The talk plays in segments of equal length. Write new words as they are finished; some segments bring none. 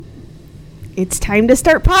It's time to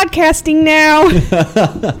start podcasting now.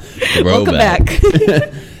 Welcome back.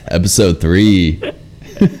 Episode 3. I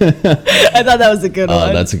thought that was a good one.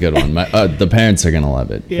 Oh, that's a good one. The parents are going to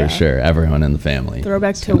love it, for sure. Everyone in the family.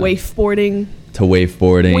 Throwback to waveboarding. To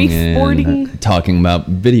waveboarding and talking about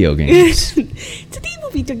video games. Today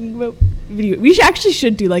we'll be talking about video. We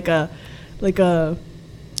should do like a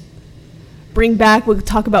bring back, we'll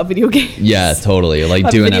talk about video games. Yeah, totally. Like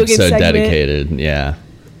do an episode dedicated. Yeah.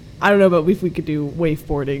 I don't know, but if we could do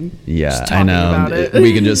waveboarding. Yeah, I know.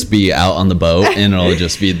 We can just be out on the boat, and it'll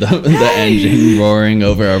just be the engine roaring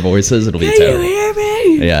over our voices. It'll be terrible. You hear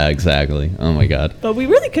me? Yeah, exactly. Oh my god. But we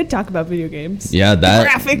really could talk about video games. Yeah,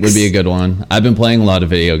 that would be a good one. I've been playing a lot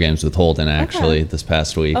of video games with Holden actually this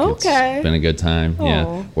past week. Okay. It's been a good time. Aww.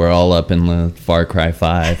 Yeah, we're all up in the Far Cry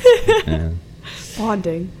 5. Yeah.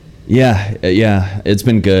 Bonding. Yeah, it's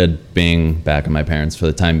been good being back at my parents for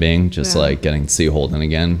the time being, just like getting to see Holden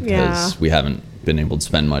again, because we haven't been able to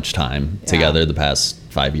spend much time together the past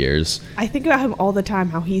 5 years. I think about him all the time,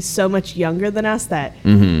 how he's so much younger than us that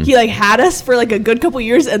he like had us for like a good couple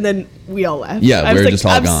years and then we all left. Yeah, we were just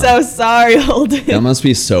all gone. I'm so sorry, Holden. That must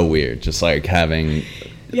be so weird, just like having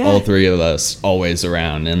all three of us always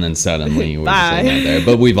around and then suddenly we're just like not there.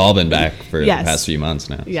 But we've all been back for the past few months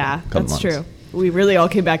now. Yeah, that's true. We really all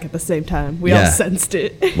came back at the same time. We all sensed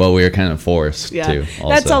it. Well, we were kind of forced to. Also.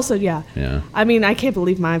 That's also Yeah. I mean, I can't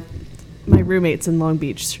believe my roommates in Long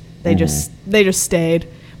Beach. They just stayed.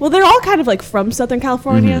 Well, they're all kind of like from Southern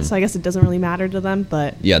California, so I guess it doesn't really matter to them.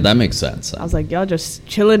 But yeah, that makes sense. I was like, y'all just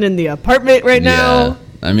chilling in the apartment right now. Yeah.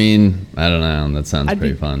 I mean, I don't know. That sounds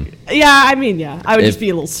pretty fun. Yeah, I mean, I would just be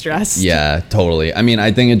a little stressed. Yeah, totally. I mean,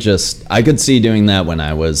 I think I could see doing that when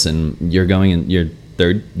I was you're going in your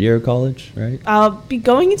third year of college, right? I'll be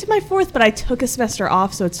going into my fourth, but I took a semester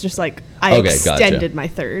off, so it's just like I extended my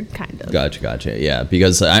third, kind of. Gotcha. Yeah,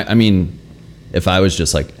 because I mean, if I was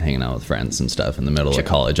just like hanging out with friends and stuff in the middle of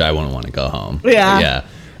college, I wouldn't want to go home. Yeah.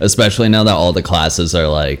 Especially now that all the classes are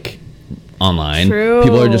like online. True.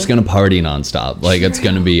 People are just going to party nonstop. Like it's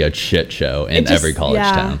going to be a shit show in every college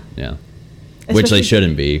town. Yeah. Which they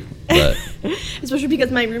shouldn't be, but especially because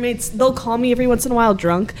my roommates, they'll call me every once in a while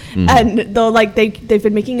drunk, and they'll like they've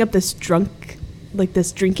been making up this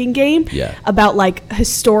drinking game about like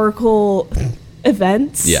historical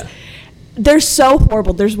events. Yeah, they're so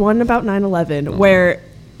horrible. There's one about 9/11 where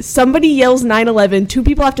somebody yells 9/11, two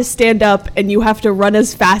people have to stand up, and you have to run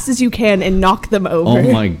as fast as you can and knock them over.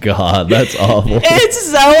 Oh my god, that's awful. It's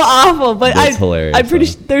so awful, but that's hilarious. I'm pretty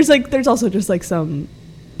sure there's also just like some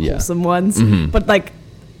wholesome ones, but like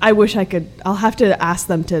I wish I could. I'll have to ask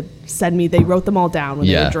them to send me. They wrote them all down when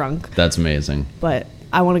they were drunk. That's amazing. But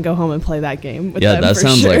I want to go home and play that game with them. That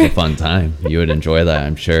sounds like a fun time. You would enjoy that,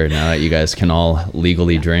 I'm sure, now that you guys can all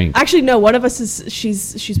legally drink. Actually, no, one of us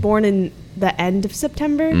she's born in the end of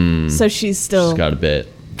September, so she's got a bit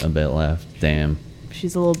left. Damn.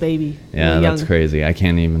 She's a little baby. Yeah, that's crazy. I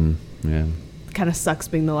can't even. Yeah. Kind of sucks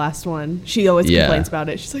being the last one. She always complains about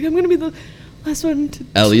it. She's like, I'm gonna be the last one.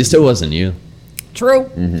 At least it wasn't you.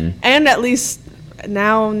 True. And at least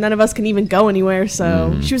now none of us can even go anywhere,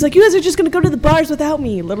 so she was like, you guys are just gonna go to the bars without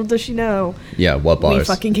me. Little does she know. Yeah, what bars? We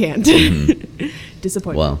fucking can't.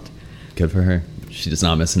 Disappointment. Well, good for her. She's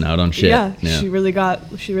not missing out on shit. Yeah. She really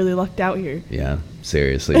lucked out here. Yeah,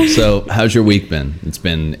 seriously. So how's your week been? It's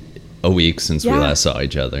been a week since we last saw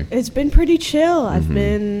each other. It's been pretty chill. I've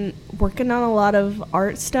been working on a lot of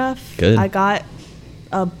art stuff. Good. I got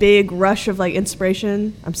a big rush of like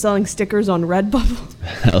inspiration. I'm selling stickers on Redbubble.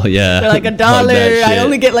 Hell yeah. They're like $1. I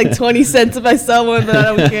only get like 20 cents if I sell one, but I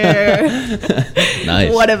don't care.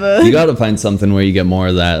 Nice. Whatever. You got to find something where you get more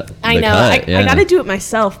of that. I know. I got to do it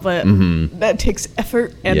myself, but that takes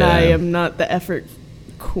effort, and I am not the effort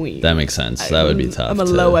queen. That makes sense. That would be tough. I'm a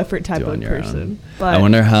low effort type of person. But I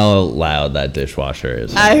wonder how loud that dishwasher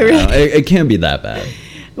is. It can't be that bad.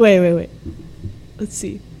 Wait. Let's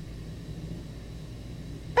see.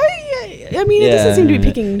 I mean, it doesn't seem to be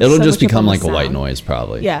picking. It'll just become like a white noise,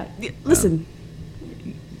 probably. Yeah. Listen,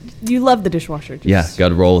 you love the dishwasher. Got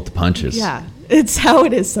to roll with the punches. Yeah, it's how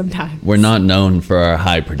it is sometimes. We're not known for our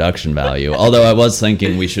high production value. Although I was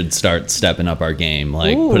thinking we should start stepping up our game,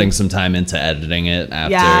 like putting some time into editing it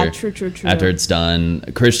after. Yeah, true. After it's done.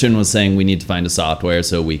 Christian was saying we need to find a software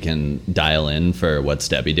so we can dial in for what's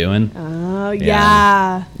Debbie doing. Oh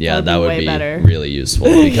yeah. Yeah, that would be better. Really useful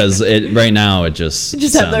because right now it just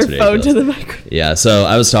have their ridiculous. Phone to the microphone. Yeah, so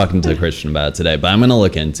I was talking to Christian about it today, but I'm gonna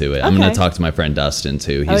look into it. I'm gonna talk to my friend Dustin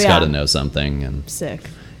too. He's got to know something. And sick.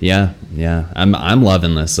 Yeah. I'm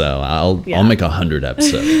loving this though. I'll make 100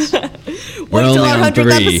 episodes. We're only on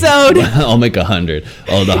 3. Episode. I'll make 100.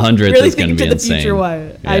 Oh, the 100th really is going to be insane. Future,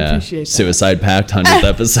 I appreciate that. Suicide Pact 100th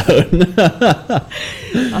episode.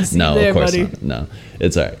 I'll see you there, of course buddy. not. No,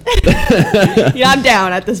 it's all right. Yeah, I'm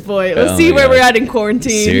down at this point. Let's see where we're at in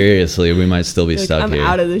quarantine. Seriously, we might still be stuck here. I'm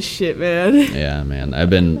out of this shit, man. Yeah, man. I've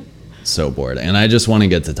been so bored, and I just want to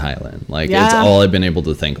get to Thailand. Like, it's all I've been able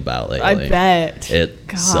to think about lately. I bet. It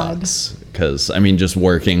sucks because I mean, just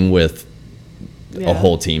working with a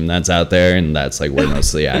whole team that's out there, and that's like where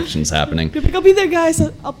most of the action's happening. I'll be there, guys.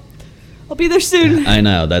 I'll be there soon. I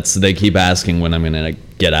know. They keep asking when I'm gonna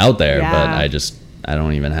get out there, but I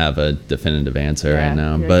don't even have a definitive answer right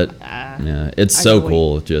now. But it's so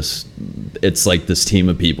cool. Just it's like this team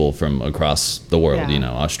of people from across the world. You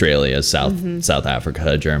know, Australia, South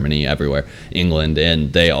Africa, Germany, everywhere, England,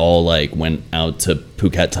 and they all like went out to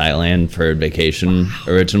Phuket, Thailand for vacation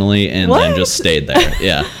originally, and then just stayed there.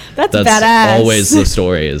 Yeah. That's badass. Always the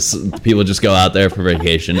story is people just go out there for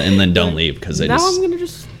vacation and then don't leave because they I'm gonna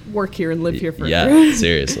just work here and live here forever. Yeah,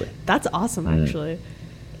 seriously. That's awesome, actually.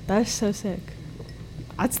 That is so sick.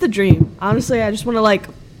 That's the dream. Honestly, I just want to like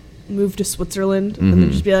move to Switzerland and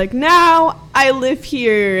then just be like, now I live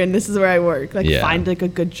here and this is where I work. Like find like a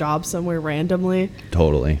good job somewhere randomly.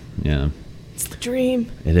 Totally. Yeah. It's the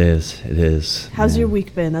dream. It is. How's your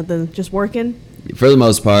week been? Other than just working? For the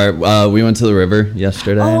most part, we went to the river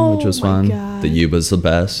yesterday, which was fun. God. The Yuba's the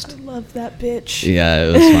best. I love that bitch. Yeah,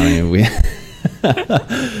 it was funny.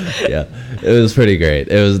 It was pretty great.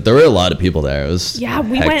 There were a lot of people there. It was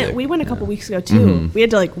hectic. We went a couple weeks ago too. We had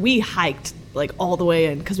to we hiked like all the way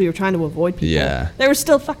in because we were trying to avoid people. Yeah, there were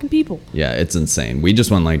still fucking people. Yeah, it's insane. We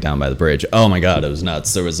just went like down by the bridge. Oh my god, it was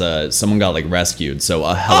nuts. There was someone got like rescued. So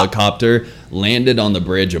a helicopter landed on the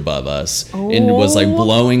bridge above us and was like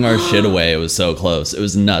blowing our shit away. It was so close. It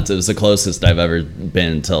was nuts. It was the closest I've ever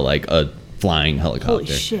been to like a flying helicopter. Holy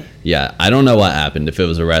shit. Yeah, I don't know what happened, if it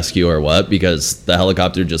was a rescue or what, because the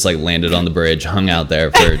helicopter just like landed on the bridge, hung out there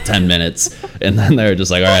for 10 minutes, and then they were just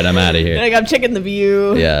like, all right, I'm out of here. Like, I'm checking the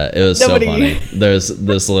view. Yeah, it was so funny. There's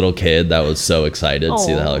this little kid that was so excited to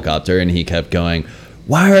see the helicopter, and he kept going,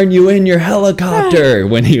 why aren't you in your helicopter?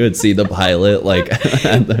 When he would see the pilot, like, get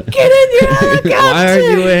in your helicopter. Why aren't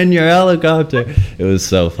you in your helicopter? It was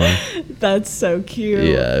so fun. That's so cute.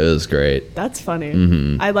 Yeah, it was great. That's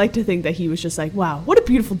funny. I like to think that he was just like, wow, what a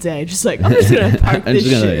beautiful day. Just like, I'm just going to park this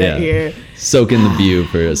shit right here. Soak in the view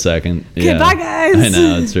for a second. Okay, bye, guys. I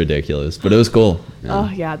know, it's ridiculous, but it was cool. Yeah. Oh,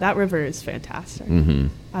 yeah, that river is fantastic.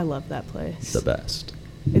 I love that place. It's the best.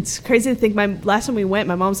 It's crazy to think. Last time we went,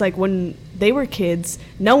 my mom's like, when they were kids,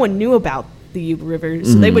 no one knew about the Yuba River,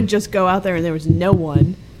 so they would just go out there and there was no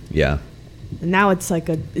one. Yeah. And now it's like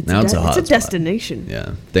a destination.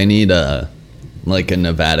 Yeah, they need a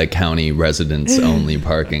Nevada County residents only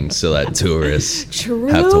parking so that tourists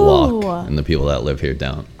have to walk and the people that live here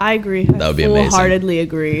don't. I agree. That would be amazing. Wholeheartedly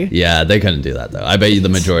agree. Yeah, they couldn't do that though. I bet you the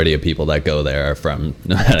majority of people that go there are from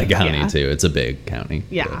Nevada County too. It's a big county.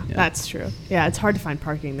 Yeah, that's true. Yeah, it's hard to find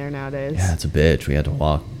parking there nowadays. Yeah, it's a bitch. We had to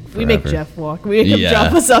walk. We make Jeff walk. We make him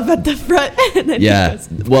drop us off at the front. And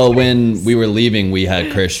then well, when we were leaving, we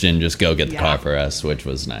had Christian just go get the car for us, which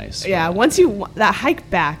was nice. Yeah, once that hike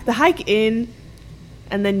back, the hike in,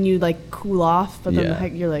 and then you like cool off, but then the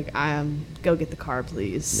hike, you're like, go get the car,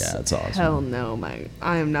 please. Yeah, it's awesome. Hell no,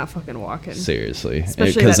 I am not fucking walking. Seriously,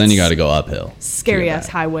 because then you got to go uphill. Scary ass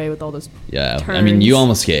highway with all those turns. I mean, you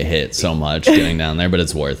almost get hit so much getting down there, but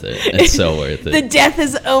it's worth it. It's so worth it. The death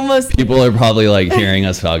is almost. People are probably like hearing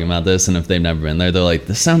us talking about this, and if they've never been there, they're like,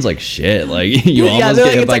 "This sounds like shit." Like you almost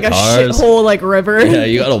get hit by cars. It's like a shithole, like river. Yeah,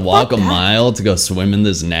 you got to walk a mile to go swim in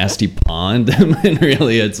this nasty pond, and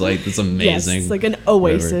really, it's like this amazing. Yes, it's like an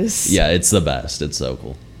oasis. River. Yeah, it's the best. It's so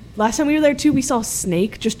cool. Last time we were there too, we saw a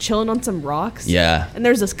snake just chilling on some rocks. Yeah. And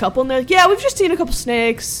there's this couple, and they're like, "Yeah, we've just seen a couple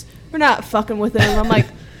snakes. We're not fucking with them." I'm like,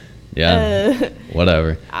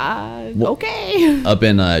 whatever. Okay. Up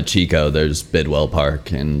in Chico, there's Bidwell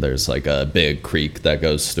Park, and there's like a big creek that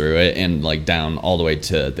goes through it, and like down all the way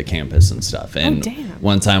to the campus and stuff. And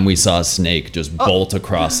one time we saw a snake just bolt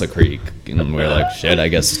across the creek, and we were like, "Shit, I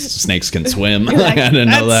guess snakes can swim." Like, I didn't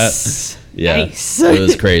know that. Yeah, nice. It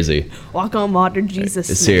was crazy. Walk on water,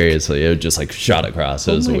 Jesus. Seriously, it just like shot across.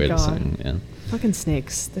 It was the weirdest thing. Yeah. Fucking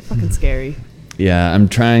snakes. They're fucking scary. Yeah, I'm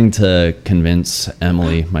trying to convince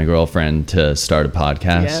Emily, my girlfriend, to start a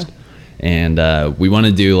podcast. Yeah. And we want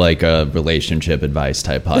to do like a relationship advice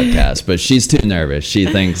type podcast, but she's too nervous. She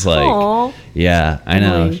thinks like, Aww. Yeah, I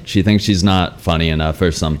know. Emily. She thinks she's not funny enough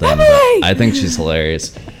or something. But I think she's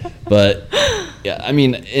hilarious. But Yeah, I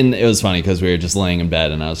mean, and it was funny because we were just laying in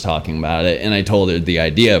bed and I was talking about it, and I told her the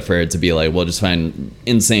idea for it to be like, we'll just find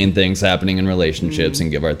insane things happening in relationships and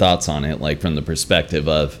give our thoughts on it, like from the perspective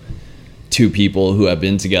of two people who have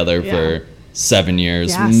been together for 7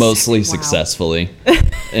 years, mostly successfully.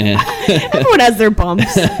 And everyone has their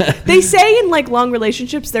bumps. They say in like long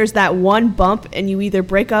relationships, there's that one bump, and you either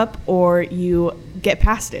break up or you get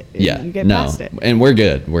past it. You get past it. And we're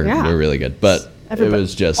good. We're really good, but. Everybody, it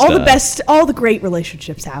was just all the great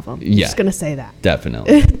relationships have them. I'm just gonna say that.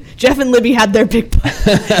 Definitely. Jeff and Libby had their big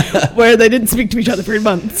bump where they didn't speak to each other for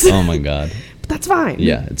months. Oh my god. But that's fine.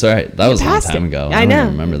 Yeah, it's all right. That was a long time ago. I know. don't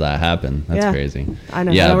even remember that happened. That's crazy. I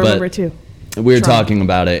know. Yeah, I remember it too. We were talking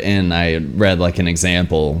about it, and I read like an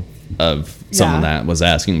example of someone that was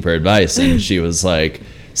asking for advice, and she was like,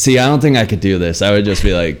 "See, I don't think I could do this. I would just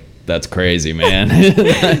be like, that's crazy, man."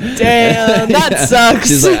 Damn, that sucks.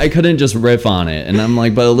 She's like, I couldn't just riff on it. And I'm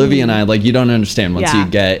like, but Olivia and I, like, you don't understand. Once you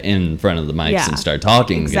get in front of the mics and start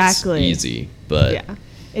talking, it's easy. But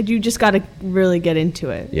and you just got to really get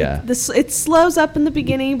into it. Yeah. It slows up in the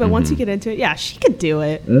beginning, but once you get into it, she could do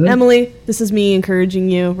it. Emily, this is me encouraging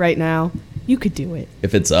you right now. You could do it.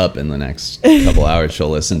 If it's up in the next couple hours, she'll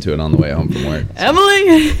listen to it on the way home from work.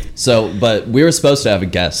 Emily! So, but we were supposed to have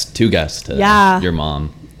two guests today. Your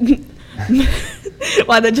mom.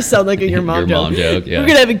 Why that just sound like a your mom joke? Yeah. We're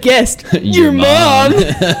gonna have a guest. Your mom.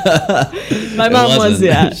 My mom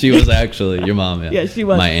was She was actually your mom. Yeah, she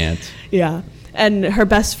was my aunt. Yeah, and her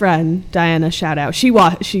best friend Diana. Shout out. She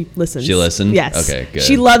listens. She listened. Yes. Okay. Good.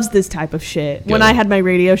 She loves this type of shit. Good. When I had my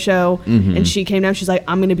radio show and she came down, she's like,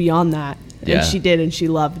 "I'm gonna be on that," and she did, and she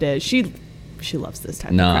loved it. She loves this type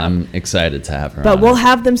of crap. I'm excited to have her. But we'll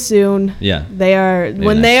have them soon. Yeah. They are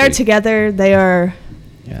when they are together. They are.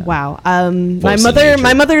 Yeah. Wow. My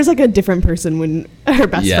mother is like a different person when her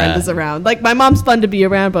best friend is around. Like my mom's fun to be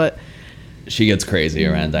around, but she gets crazy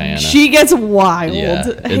around Diana. She gets wild. Yeah,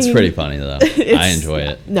 it's pretty funny though. I enjoy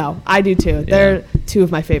it. No, I do too. They're two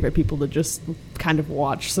of my favorite people to just kind of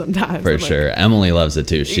watch sometimes. For sure. Emily loves it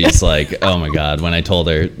too. She's like, oh my God. When I told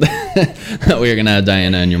her that we were going to have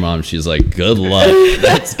Diana and your mom, she's like, good luck.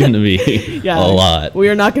 That's going to be a lot. We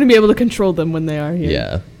are not going to be able to control them when they are here.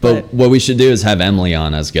 Yeah. But what we should do is have Emily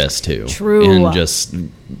on as guest too. True. And just,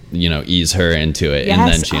 ease her into it. Yes.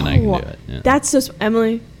 And then she and I can do it. Yeah. That's just,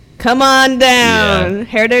 Emily, come on down. Yeah.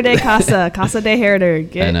 Herder de Casa. Casa de Herder.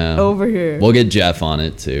 Get over here. We'll get Jeff on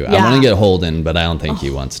it too. I want to get Holden, but I don't think he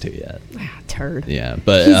wants to yet. Turd. Yeah,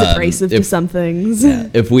 but he's abrasive to some things. Yeah,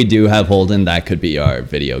 if we do have Holden, that could be our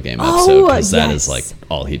video game episode because that is like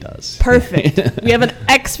all he does. Perfect. We have an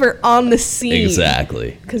expert on the scene.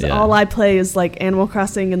 Exactly. Because all I play is like Animal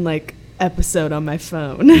Crossing and like episode on my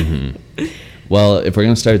phone. Well, if we're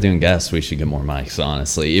gonna start doing guests, we should get more mics.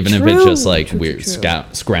 Honestly, even if it's just like we're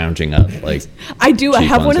scrounging up like. I do. I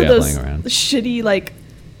have one of those shitty like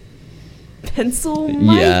pencil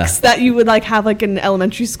mics that you would like have like in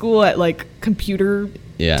elementary school at like computer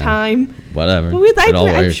time. Whatever. But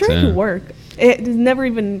I'm sure it could work. It never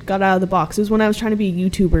even got out of the box. It was when I was trying to be a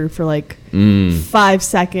YouTuber for like 5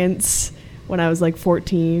 seconds when I was like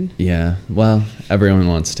 14. Yeah. Well, everyone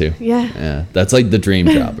wants to. Yeah. Yeah. That's like the dream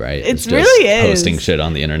job, right? It really is. Posting shit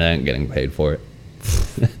on the internet and getting paid for it.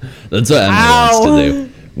 That's what Emily wants to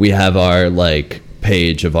do. We have our like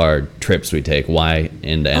page of our trips we take, Y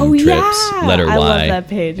and M trips, letter Y. I love that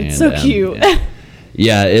page. It's so cute.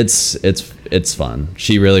 Yeah, it's fun.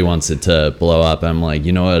 She really wants it to blow up. I'm like,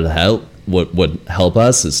 what would help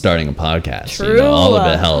us is starting a podcast. True. All of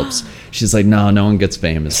it helps. She's like, no one gets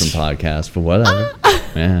famous from podcasts, but whatever.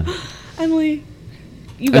 Man. Emily,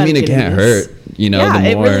 you gotta it can't hurt. It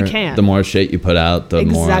really can't. The more shit you put out, the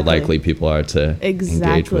more likely people are to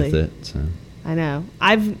engage with it. So. I know.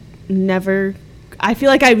 I feel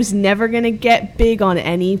like I was never going to get big on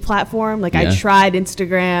any platform. Like I tried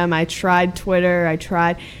Instagram, I tried Twitter, I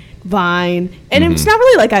tried Vine. And it's not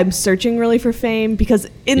really like I'm searching really for fame because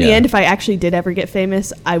in the end, if I actually did ever get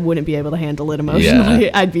famous, I wouldn't be able to handle it emotionally.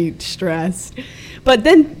 Yeah. I'd be stressed. But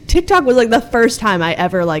then TikTok was like the first time I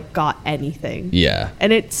ever like got anything. Yeah.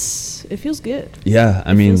 And it feels good. Yeah.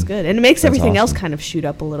 It feels good. And it makes everything else kind of shoot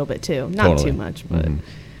up a little bit too. Not too much, but...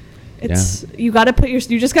 You got to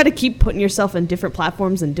you just got to keep putting yourself in different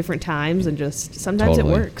platforms and different times and just sometimes it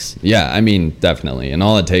works. Yeah, definitely. And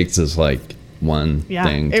all it takes is like one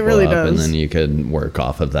thing to it really does. And then you could work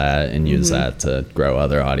off of that and use that to grow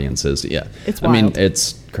other audiences. Yeah. It's wild.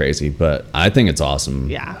 It's crazy, but I think it's awesome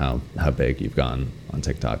how big you've gone on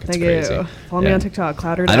TikTok. It's crazy. You. Follow me on TikTok,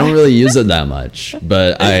 Clout or Die. I don't really use it that much,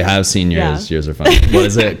 but I have seen yours. Yours are fun. What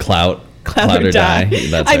is it? Clout Cloud or die.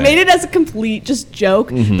 I made it as a complete just joke,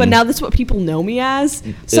 but now that's what people know me as.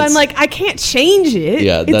 So I'm like, I can't change it.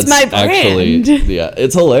 Yeah, it's my brand. Yeah,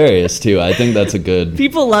 it's hilarious too. I think that's a good.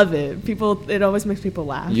 People love it. It always makes people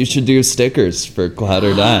laugh. You should do stickers for Cloud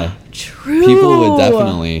or die. True. People would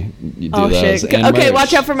definitely do those. Shit. Okay, merch.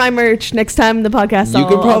 Watch out for my merch next time in the podcast. You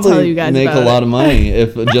could probably tell you guys make a lot of money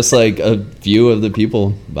if just like a few of the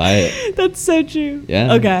people buy it. That's so true.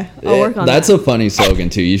 Yeah. Okay, I'll work on that. That's a funny slogan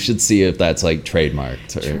too. You should see if that's like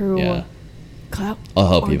trademarked. Or, true. Yeah. Cloud I'll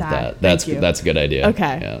help you with that. That's a good idea.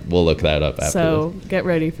 Okay. Yeah, we'll look that up after. So get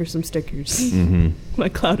ready for some stickers. My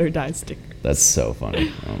Cloud or die sticker. That's so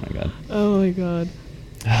funny. Oh my god. Oh my god.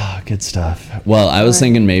 Good stuff. Well, I was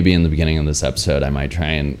thinking maybe in the beginning of this episode I might try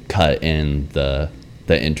and cut in the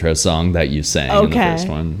intro song that you sang in the first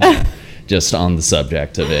one. Just on the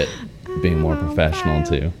subject of it being more professional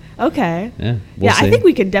too. Okay. Yeah. I think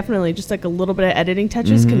we could definitely just like a little bit of editing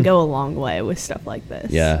touches can go a long way with stuff like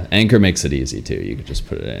this. Yeah, Anchor makes it easy too. You could just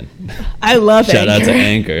put it in. I love Shout out to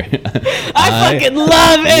Anchor. I fucking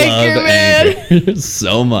love Anchor, man. Anchor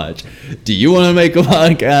so much. Do you want to make a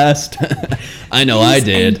podcast? I know I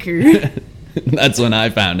did. Anchor. That's when I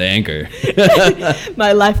found Anchor.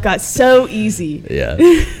 My life got so easy. Yeah.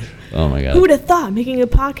 Oh my god. Who would have thought making a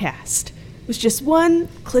podcast was just one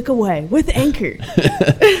click away with Anchor?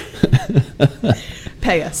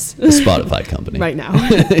 Pay us. The Spotify company. Right now.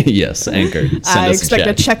 Yes, Anchor. I expect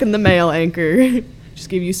a check in the mail, Anchor. Just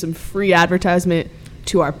give you some free advertisement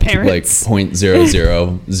to our parents. Like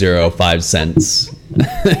 0.0005 cents.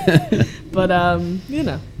 But, and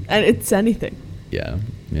it's anything. Yeah,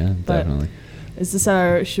 definitely. Is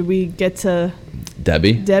this should we get to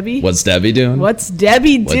Debbie? What's Debbie doing? What's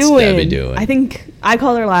Debbie doing? I think I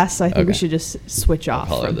called her last, so I think we should just switch off.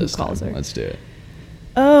 I'll call her this time. Her. Let's do it.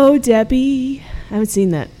 Oh, Debbie. I haven't seen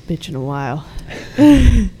that bitch in a while.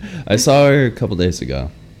 I saw her a couple days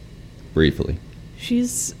ago. Briefly.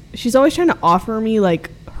 She's always trying to offer me like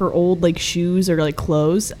her old like shoes or like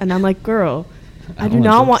clothes, and I'm like, girl, I do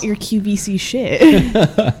not want your QVC shit.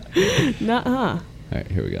 Nuh-uh. All right,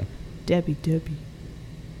 here we go. Debbie.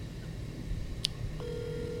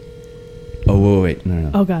 Oh, wait.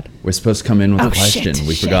 No. Oh, God. We're supposed to come in with a question.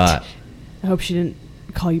 We forgot. I hope she didn't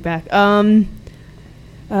call you back. Oh,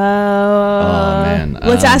 man.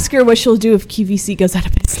 Let's ask her what she'll do if QVC goes out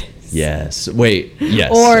of business. Yes. Wait.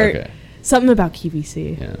 Yes. Or something about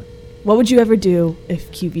QVC. Yeah. What would you ever do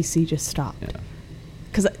if QVC just stopped? Yeah.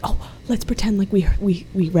 Because, let's pretend like we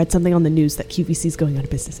read something on the news that QVC is going out of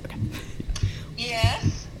business. Okay.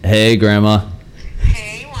 Yes. Hey, Grandma.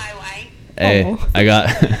 Hey, Wai. Hey, I got.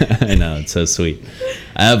 I know, it's so sweet.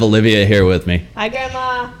 I have Olivia here with me. Hi,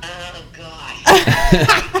 Grandma. Oh gosh.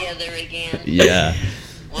 Together again. Yeah.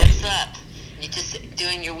 What's up? You just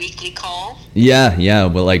doing your weekly call? Yeah.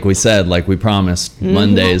 Well, like we said, like we promised,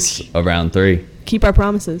 Mondays around 3. Keep our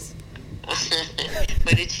promises.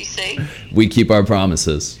 What did she say? We keep our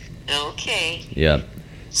promises. Okay. Yeah.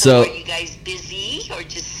 So are you guys busy or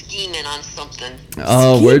just scheming on something?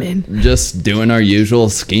 Oh, we're just doing our usual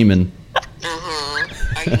scheming.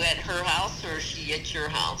 Are you at her house or is she at your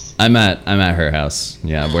house? I'm at her house.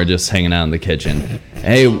 Yeah, we're just hanging out in the kitchen.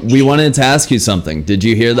 Hey, we wanted to ask you something. Did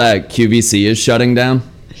you hear that QVC is shutting down?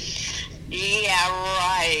 Yeah,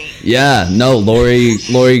 right. Yeah, no, Lori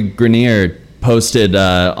Grenier posted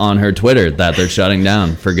on her Twitter that they're shutting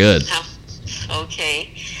down for good.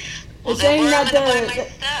 Okay. Well, then where am I going to buy my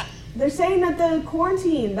stuff? They're saying that the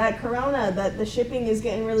quarantine, that corona, that the shipping is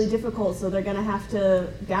getting really difficult, so they're going to have to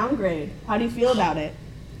downgrade. How do you feel about it?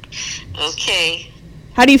 Okay.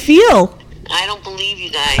 How do you feel? I don't believe you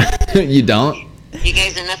guys. You don't? You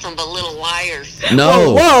guys are nothing but little liars.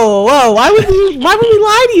 No. Whoa. Why would we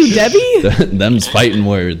lie to you, Debbie? Them's fighting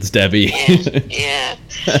words, Debbie. Yeah.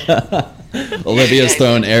 Olivia's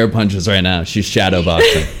throwing air punches right now. She's shadow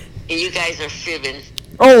boxing. And you guys are fibbing.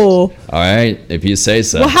 Oh. All right, if you say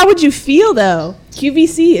so. Well, how would you feel, though?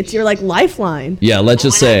 QVC, it's your, like, lifeline. Yeah, let's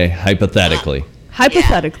just say, hypothetically.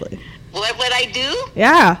 Hypothetically. Yeah. What would I do?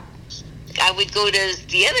 Yeah. I would go to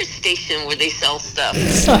the other station where they sell stuff.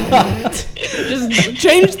 Just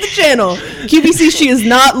change the channel. QVC, she is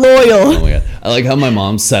not loyal. Oh my god! I like how my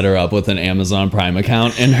mom set her up with an Amazon Prime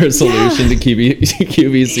account, and her solution to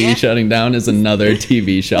QVC shutting down is another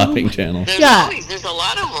TV shopping channel. There's a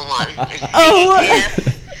lot of them on.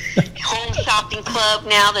 Home Shopping Club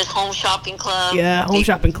now. There's Home Shopping Club. Yeah, Home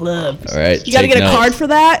Shopping Club. All right. You got to get a card for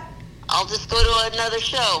that? I'll just go to another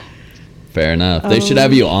show. Fair enough. They should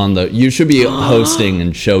have you on you should be hosting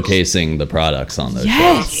and showcasing the products on those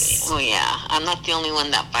shows. Oh yeah, I'm not the only one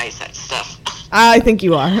that buys that stuff. I think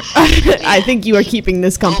you are. I think you are keeping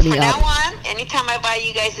this company from up. Now on, anytime I buy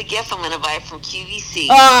you guys a gift, I'm going to buy it from QVC.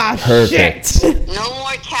 Ah, perfect. Shit. No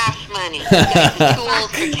more cash money. You guys are too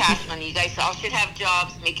old for cash money. You guys all should have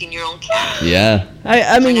jobs making your own cash. Yeah.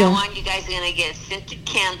 I mean, from now on, you guys are going to get scented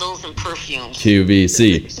candles and perfumes.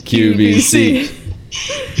 QVC. QVC.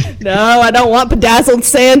 No, I don't want bedazzled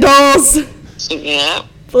sandals. Yeah.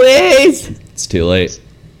 Please. It's too late.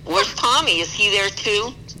 Where's Tommy? Is he there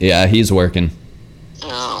too? Yeah, he's working.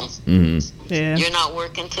 Oh. Mm-hmm. Yeah. You're not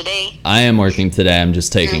working today? I am working today. I'm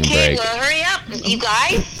just taking a Okay, break. well, hurry up. You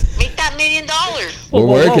guys, make that $1 million. We're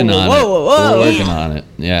working on it. Whoa. We're working on it.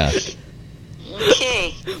 Yeah.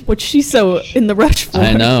 Okay. What's she so in the rush for?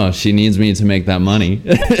 I know. She needs me to make that money.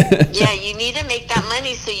 Yeah, you need to make that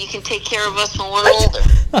money so you can take care of us when we're older.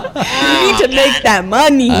 You need to make that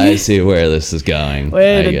money. I see where this is going.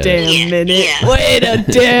 Wait I a get damn it. minute. Yeah. Wait a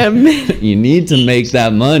damn minute. You need to make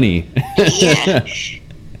that money. Yeah.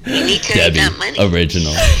 You need to Debbie, make that money.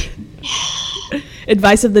 original.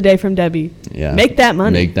 Advice of the day from Debbie. Yeah. Make that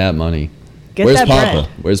money. Make that money. Get Where's that Papa?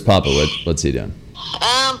 bread. Where's Papa? What's he doing?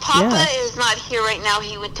 Papa Yeah. is not here right now.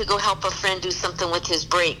 He went to go help a friend do something with his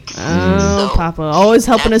brakes. Oh, So, Papa. Always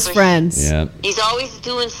helping that's his where- friends. Yeah. He's always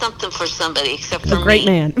doing something for somebody, except for A great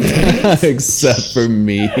me. man. Except for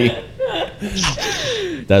me.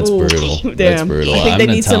 That's Ooh, brutal. Damn. That's brutal. I think I'm they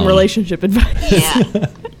gonna need tell some him. relationship advice. Yeah.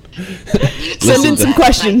 Send in some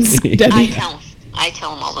questions, I Debbie. tell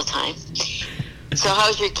him all the time. So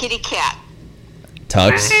how's your kitty cat?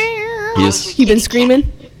 Tux. He's You been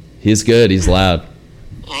screaming? he's good. He's loud.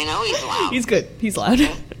 I know he's loud. He's good. He's loud.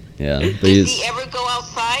 Yeah, but Does he's he ever go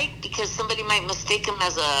outside? Because somebody might mistake him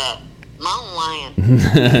as a mountain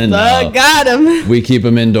lion. no. Got him. We keep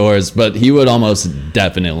him indoors, but he would almost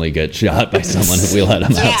definitely get shot by someone if we let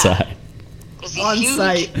him Yeah. outside. 'Cause he's On huge.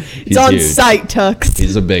 site. He's It's on huge. site, Tux.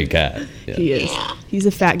 He's a big cat. Yeah. He is. Yeah. He's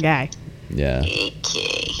a fat guy. Yeah.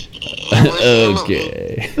 Okay. And where's Emily?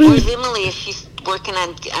 Okay. Where's Emily? Is she working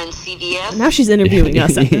on CVS? Now she's interviewing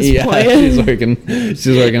us at this yeah, point.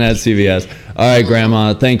 she's working at CVS. All right,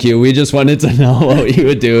 Grandma, thank you. We just wanted to know what you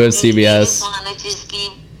would do at You CVS. just want to just be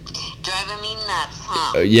driving me nuts,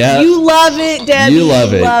 huh? Yeah, You love it, Debbie. you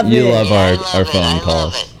love it. You it. love Yeah, I our love phone it. I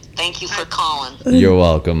calls. love it. Thank you for calling. You're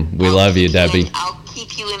welcome. We love you, Debbie. I'll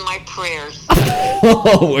keep you in my prayers.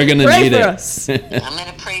 We're gonna Pray need for it. us. I'm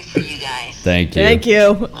gonna pray for you guys. Thank you. Thank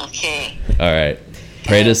you. Okay. All right.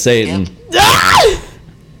 Pray to Satan. Ah!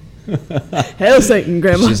 Hail Satan,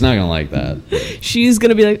 Grandma. She's not gonna like that. She's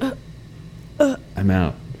gonna be like, I'm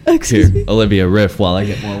out. excuse Here, me. Olivia, riff while I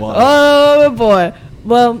get more water. Oh boy.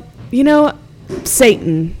 Well, you know,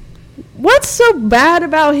 Satan. What's so bad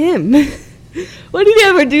about him? What did he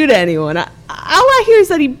ever do to anyone? All I hear is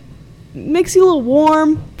that he makes you a little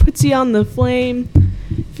warm, puts you on the flame.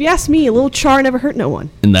 If you ask me, a little char never hurt no one.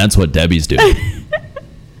 And that's what Debbie's doing.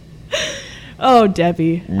 Oh,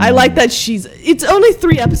 Debbie. I like that it's only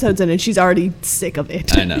 3 episodes in and she's already sick of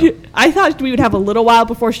it. I know. I thought we would have a little while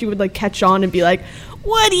before she would like catch on and be like,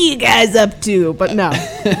 what are you guys up to? But no.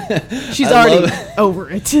 She's I already love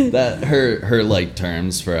over it. That her like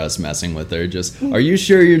terms for us messing with her just, are you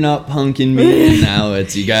sure you're not punking me? And now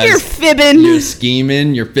it's you guys. You're fibbing. You're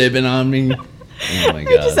scheming. You're fibbing on me. Oh my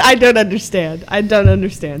god. I don't understand. I don't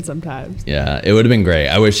understand sometimes. Yeah, it would have been great.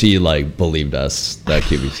 I wish he like believed us that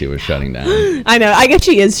QVC was shutting down. I know. I guess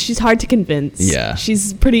she is. She's hard to convince. Yeah.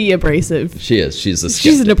 She's pretty abrasive. She is. She's a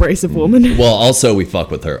She's an skeptic. abrasive woman. Well, also we fuck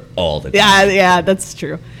with her all the time. Yeah, that's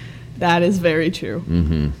true. That is very true.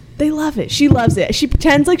 Mm-hmm. They love it. She loves it. She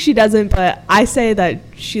pretends like she doesn't, but I say that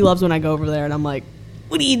she loves when I go over there, and I'm like,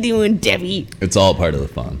 what are you doing, Debbie? It's all part of the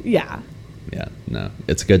fun. Yeah. Yeah, no,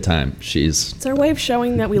 it's a good time. She's. It's our way of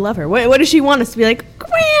showing that we love her. What does she want us to be like?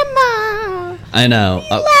 Grandma, I know.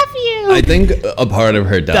 we love you. I think a part of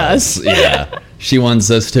her does. Yeah. She wants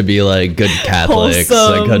us to be like good Catholics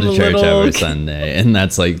that go to Wholesome church little- every Sunday. And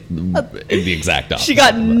that's like the exact opposite. She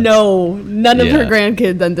got of us. none of her Yeah.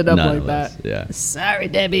 grandkids ended up None like of that. us, yeah. Sorry,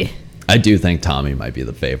 Debbie. I do think Tommy might be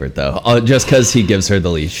the favorite though. Just because he gives her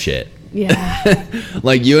the least shit. Yeah.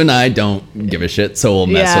 Like you and I don't give a shit, so we'll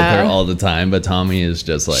mess with Yeah. her all the time. But Tommy is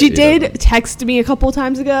just like She he doesn't- did text me a couple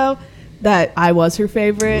times ago that I was her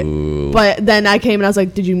favorite. Ooh. But then I came and I was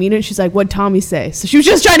like, did you mean it? She's like, what'd Tommy say? So she was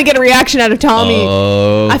just trying to get a reaction out of Tommy.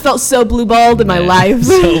 Oh, I felt so blue-balled in my man. life.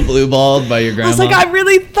 So blue-balled by your I grandma. was like,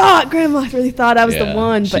 Grandma, I really thought I was Yeah, the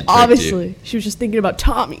one. she But tricked obviously, she was just thinking about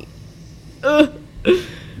Tommy. Ugh.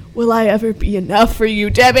 Will I ever be enough for you,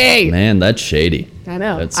 Debbie? Man, that's shady. I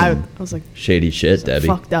know. That's I some was like, shady shit, Debbie.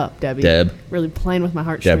 fucked up, Debbie. Deb. Really playing with my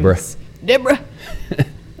heartstrings. Deborah.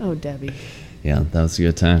 Oh, Debbie. Yeah, that was a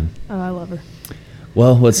good time. Oh, I love her.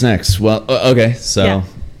 Well, what's next? Well, okay, so Yeah.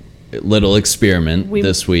 little experiment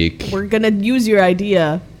this week. We're going to use your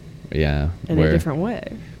idea in a different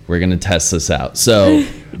way. We're going to test this out. So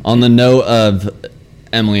on the note of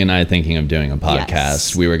Emily and I thinking of doing a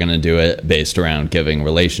podcast, we were going to do it based around giving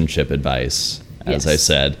relationship advice, as I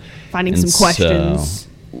said. Finding some questions.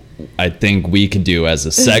 So I think we could do as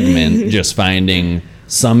a segment just finding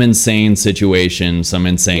some insane situation, some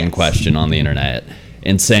insane question on the internet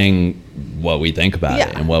and saying what we think about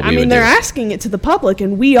it and what we would do. I mean, they're asking it to the public,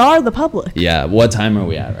 and we are the public. Yeah. What time are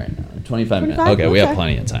we at right now? 25 minutes. Okay, we have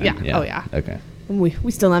plenty of time. Yeah. Oh, yeah. Okay. And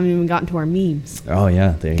we still haven't even gotten to our memes. Oh,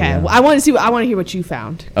 yeah. There you go. Well, I want to hear what you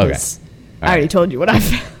found. Okay. I already told you what I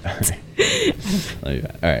found.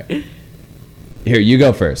 All right. Here, you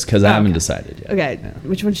go first, because I haven't decided yet. Okay. Yeah.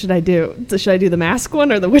 Which one should I do? Should I do the mask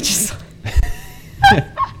one or the witches one?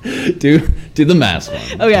 do the mask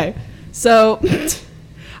one. Okay. So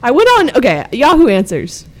I went on, Yahoo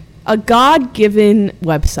Answers, a God-given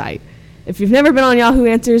website. If you've never been on Yahoo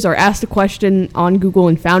Answers or asked a question on Google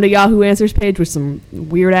and found a Yahoo Answers page with some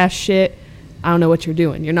weird-ass shit, I don't know what you're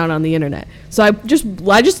doing. You're not on the internet. So I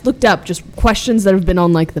just looked up just questions that have been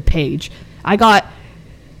on, like, the page. I got,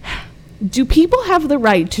 do people have the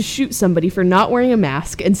right to shoot somebody for not wearing a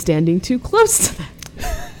mask and standing too close to them?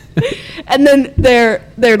 And then their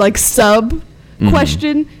like sub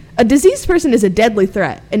question, a diseased person is a deadly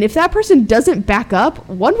threat, and if that person doesn't back up,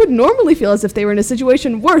 one would normally feel as if they were in a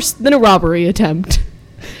situation worse than a robbery attempt.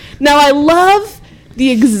 Now, I love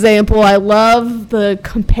the example. I love the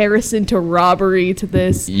comparison to robbery to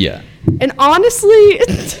this. Yeah. And honestly,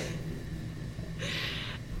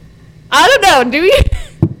 I don't know.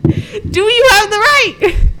 Do you have the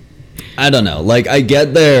right? I don't know. Like, I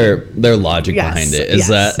get their logic behind it. Is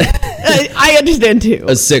that I understand too.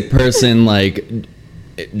 A sick person, like,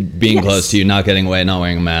 being close to you, not getting away, not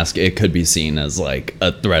wearing a mask, it could be seen as like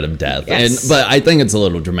a threat of death. But I think it's a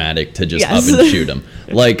little dramatic to just up and shoot him.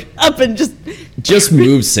 Like, up and just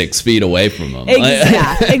move 6 feet away from them.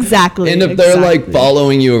 Exactly. And if they're like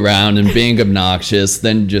following you around and being obnoxious,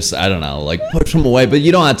 then just, I don't know, like push them away. But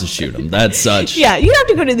you don't have to shoot them. That's such. Yeah, you have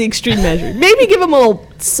to go to the extreme measure. Maybe give them a little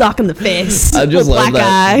sock in the face. I just love black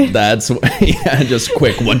eye. That's just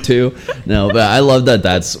quick 1-2. No, but I love that.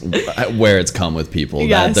 That's where it's come with people.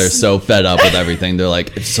 That they're so fed up with everything. They're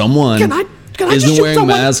like, if someone can I isn't wearing a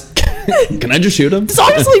mask, can I just shoot him?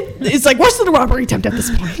 Honestly, it's like worse than a robbery attempt at this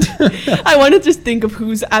point. I want to just think of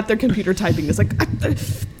who's at their computer typing. It's like,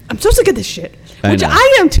 I'm so sick of this shit. Which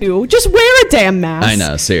I am too. Just wear a damn mask. I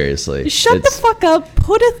know, seriously. Shut the fuck up.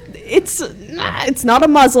 It's not a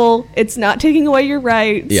muzzle. It's not taking away your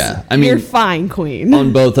rights. Yeah, I mean, you're fine, queen.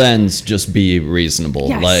 On both ends, just be reasonable.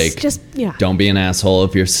 Yes, like, don't be an asshole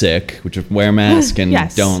if you're sick. Which wear a mask and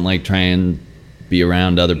don't like try and be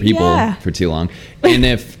around other people for too long. And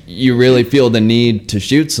if you really feel the need to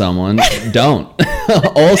shoot someone, don't.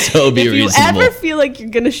 Also be reasonable. If you ever feel like you're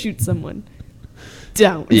gonna shoot someone,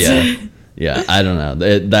 don't. Yeah, I don't know.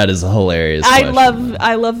 That is a hilarious question.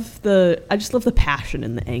 I just love the passion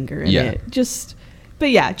and the anger in it. Just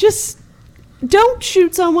don't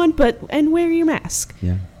shoot someone, and wear your mask.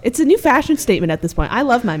 Yeah. It's a new fashion statement at this point. I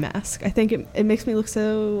love my mask. I think it makes me look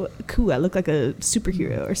so cool. I look like a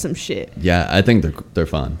superhero or some shit. Yeah, I think they're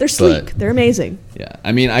fun. They're sleek. They're amazing. Yeah,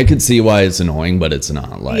 I mean, I could see why it's annoying, but it's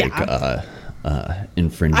not like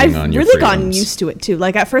infringing on your freedoms. I've really gotten used to it too.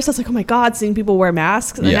 Like at first I was like, oh my God, seeing people wear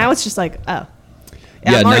masks. And now it's just like, oh.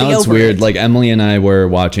 Yeah, now it's weird. Like Emily and I were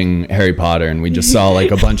watching Harry Potter and we just saw like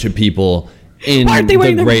a bunch of people in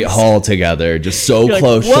the Great Hall together, just so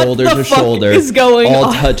close, shoulder to shoulder,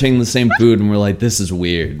 all touching the same food, and we're like, this is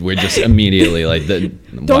weird. We're just immediately like,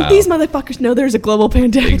 don't these motherfuckers know there's a global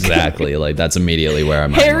pandemic? Exactly, like that's immediately where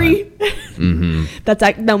I'm Harry. That's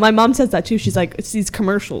like, no, my mom says that too. She's like, it's these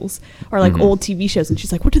commercials or like old TV shows, and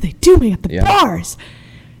she's like, what are they doing at the bars?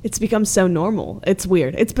 It's become so normal. It's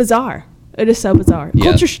weird. It's bizarre. It is so bizarre.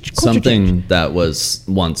 Yeah, culture something change. That was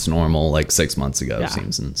once normal like 6 months ago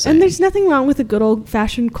seems insane. And there's nothing wrong with a good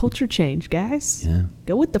old-fashioned culture change, guys. Yeah.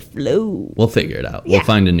 Go with the flow. We'll figure it out. Yeah. We'll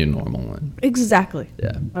find a new normal one. Exactly.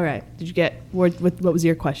 Yeah. All right. Did you get what was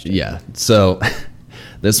your question? Yeah. So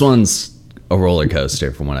this one's a roller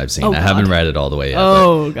coaster from what I've seen. I haven't read it all the way yet.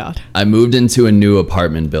 Oh, God. I moved into a new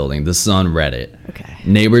apartment building. This is on Reddit. Okay.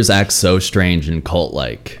 Neighbors act so strange and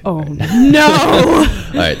cult-like. Oh, no.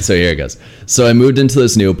 All right, so here it goes. So I moved into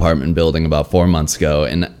this new apartment building about 4 months ago,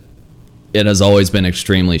 and it has always been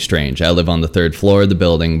extremely strange. I live on the 3rd floor of the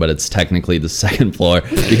building, but it's technically the 2nd floor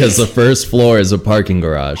because the 1st floor is a parking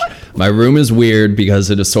garage. My room is weird because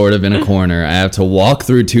it is sort of in a corner. I have to walk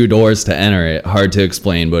through 2 doors to enter it. Hard to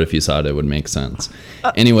explain, but if you saw it, it would make sense.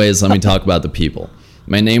 Anyways, let me talk about the people.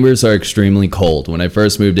 My neighbors are extremely cold. When I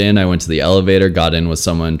first moved in, I went to the elevator, got in with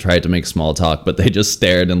someone, tried to make small talk, but they just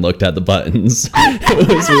stared and looked at the buttons. It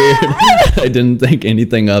was weird. I didn't think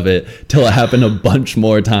anything of it till it happened a bunch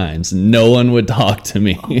more times. No one would talk to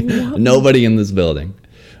me. Nobody in this building.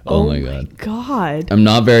 Oh my God. I'm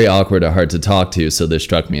not very awkward or hard to talk to, so this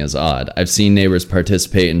struck me as odd. I've seen neighbors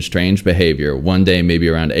participate in strange behavior. One day, maybe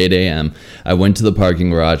around 8 a.m., I went to the parking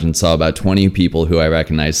garage and saw about 20 people who I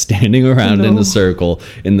recognized standing around in a circle,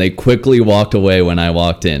 and they quickly walked away when I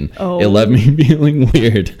walked in. It left me feeling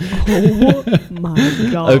weird. Oh my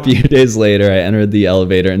God. A few days later, I entered the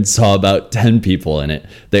elevator and saw about 10 people in it.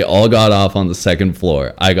 They all got off on the second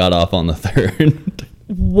floor. I got off on the third.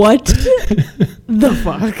 What the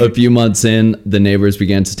fuck? A few months in, the neighbors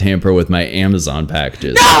began to tamper with my Amazon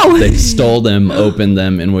packages. No! They stole them, opened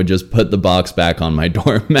them, and would just put the box back on my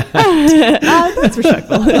doormat. That's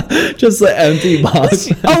respectful. Just the empty box.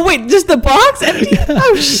 Oh, wait, just the box empty?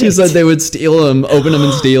 Oh, shit. She said they would steal them, open them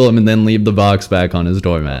and steal them, and then leave the box back on his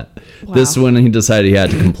doormat. Wow. This when he decided he had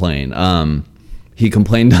to complain. He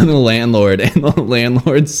complained to the landlord, and the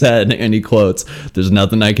landlord said, and he quotes, "There's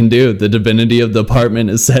nothing I can do. The divinity of the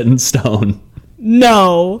apartment is set in stone."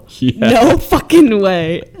 No. Yeah. No fucking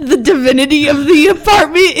way. The divinity of the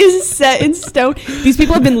apartment is set in stone. These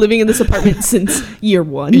people have been living in this apartment since year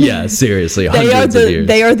one. Yeah, seriously. Hundreds of years.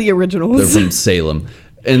 They are the originals. They're from Salem.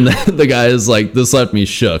 And the guy is like, this left me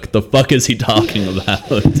shook. The fuck is he talking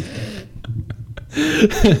about? All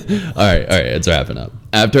right, it's wrapping up.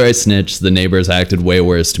 After I snitched, the neighbors acted way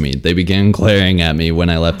worse to me. They began glaring at me when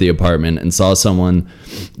I left the apartment and saw someone.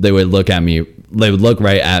 They would look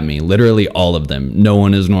right at me, literally all of them. No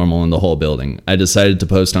one is normal in the whole building. I decided to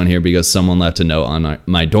post on here because someone left a note on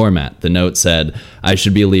my doormat. The note said, I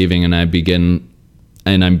should be leaving and I'm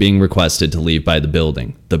being requested to leave by the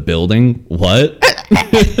building. The building? What?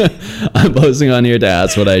 I'm posting on here to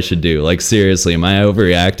ask what I should do. Like, seriously, am I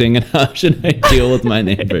overreacting? And how should I deal with my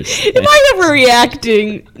neighbors? Am I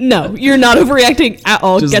overreacting? No, you're not overreacting at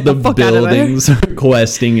all. Just get the fuck out of there. The building's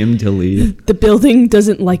requesting him to leave. The building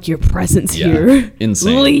doesn't like your presence here.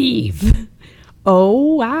 Insane. Leave.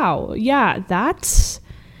 Oh, wow. Yeah, that's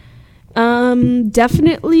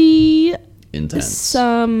definitely intense.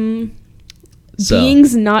 Some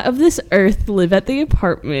beings not of this earth live at the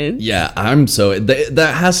apartment. Yeah,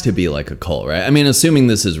 that has to be like a cult, right? I mean, assuming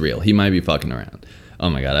this is real, he might be fucking around. Oh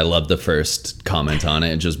my God, I love the first comment on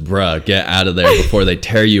it. Just, bruh, get out of there before they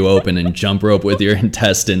tear you open and jump rope with your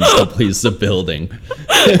intestines to please the building.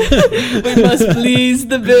 We must please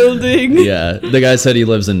the building. Yeah, the guy said he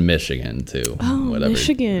lives in Michigan too. Oh, whatever.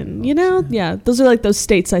 Michigan. You know, yeah, those are like those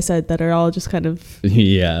states I said that are all just kind of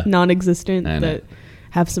non-existent that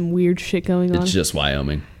have some weird shit going on. It's just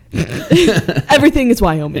Wyoming. Everything is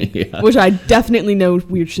Wyoming, which I definitely know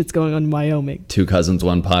weird shit's going on in Wyoming. Two Cousins,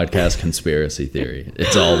 One Podcast conspiracy theory.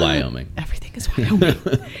 It's all Wyoming. Everything is Wyoming.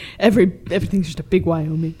 Everything's just a big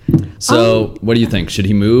Wyoming. So, what do you think? Should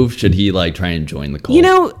he move? Should he like try and join the cult? You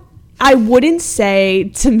know, I wouldn't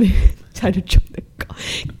say to try to join the cult.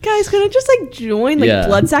 Guys, can I just like join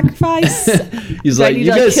blood sacrifice? He's like, you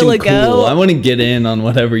guys seem cool. I want to get in on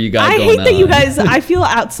whatever you got going on. I hate that you guys, I feel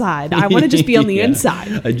outside. I want to just be on the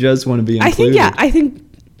inside. I just want to be included. I think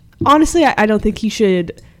honestly, I don't think he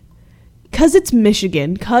should, because it's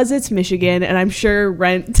Michigan, and I'm sure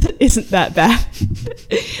rent isn't that bad.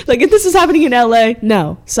 Like, if this is happening in LA,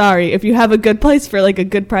 no, sorry. If you have a good place for like a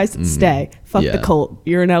good price, stay. Fuck the cult.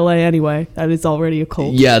 You're in LA anyway. That is already a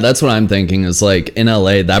cult. Yeah, that's what I'm thinking. Is like in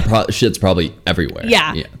LA, that shit's probably everywhere.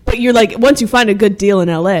 Yeah. But you're like, once you find a good deal in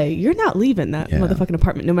LA, you're not leaving that motherfucking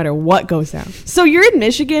apartment no matter what goes down. So you're in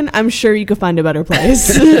Michigan. I'm sure you could find a better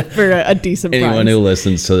place for a decent price. Anyone who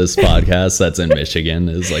listens to this podcast that's in Michigan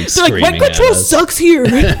is like screaming like, rent control sucks here.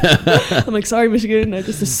 I'm like, sorry, Michigan. I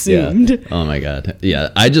just assumed. Yeah. Oh my God. Yeah.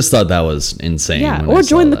 I just thought that was insane. Yeah. Or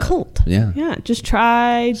join the cult. Yeah. Yeah. Just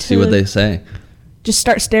try to see what they say. Just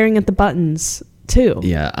start staring at the buttons too.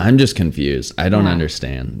 Yeah, I'm just confused. I don't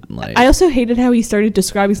understand. Like, I also hated how he started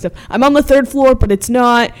describing stuff. I'm on the third floor, but it's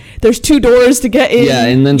not. There's 2 doors to get in. Yeah,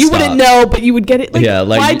 and then you wouldn't know, but you would get it.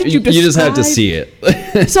 Like, why did you describe? You just have to see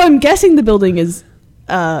it. So I'm guessing the building is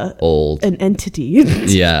old, an entity.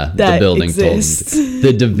 Yeah, the building exists.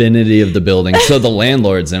 The divinity of the building. So the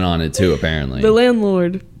landlord's in on it too, apparently. The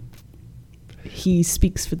landlord, he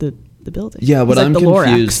speaks for the building. Yeah, what I'm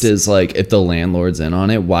confused is like, if the landlord's in on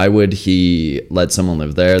it, why would he let someone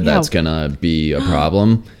live there? That's gonna be a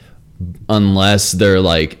problem. unless they're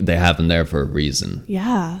like they have them there for a reason.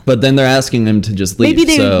 Yeah. But then they're asking them to just leave.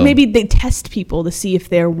 Maybe they test people to see if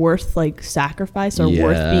they're worth like sacrifice or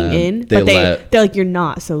worth being in. But they're like, you're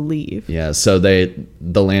not, so leave. Yeah. So the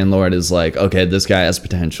landlord is like, okay, this guy has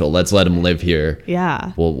potential. Let's let him live here.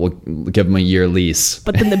 Yeah. We'll give him a year lease.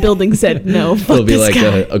 But then the building said no. It'll be like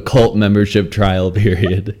a cult membership trial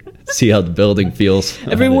period. See how the building feels.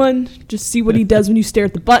 Everyone, just see what he does when you stare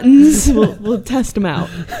at the buttons. We'll test him out.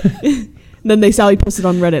 And then they saw he posted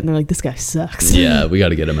on Reddit, and they're like, "This guy sucks." Yeah, we got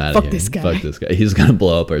to get him out of here. Fuck this guy. He's gonna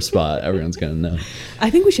blow up our spot. Everyone's gonna know. I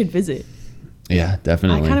think we should visit. Yeah,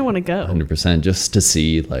 definitely. I kind of want to go. 100%, just to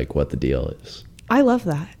see like what the deal is. I love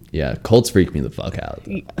that. Yeah, cults freak me the fuck out.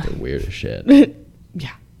 They're weird as shit.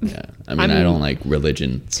 Yeah. Yeah, I mean, I don't like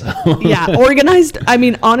religion, so. Yeah, organized. I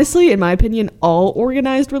mean, honestly, in my opinion, all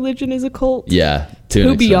organized religion is a cult. Yeah,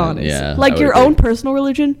 to be honest. Yeah, like your own personal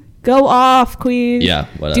religion, go off, queen. Yeah,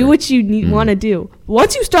 whatever. Do what you want to do.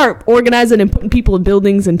 Once you start organizing and putting people in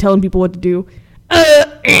buildings and telling people what to do,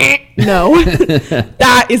 no,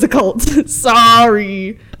 that is a cult.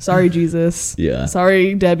 Sorry, Jesus. Yeah.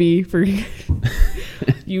 Sorry, Debbie, for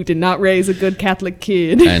you did not raise a good Catholic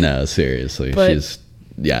kid. I know, seriously, she's.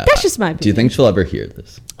 Yeah, that's just my opinion. Do you think she'll ever hear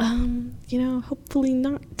this? Hopefully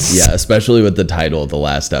not. Yeah, especially with the title of the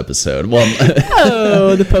last episode. Well,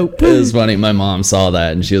 the Pope. It was funny. My mom saw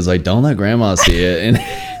that and she was like, "Don't let Grandma see it."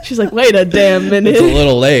 And she's like, "Wait a damn minute." It's a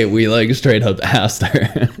little late. We like straight up asked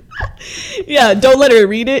her. Yeah, don't let her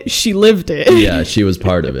read it. She lived it. Yeah, she was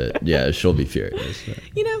part of it. Yeah, she'll be furious.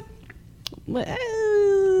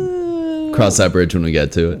 Cross that bridge when we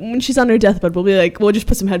get to it. When she's on her deathbed, we'll just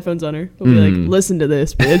put some headphones on her. We'll be like, listen to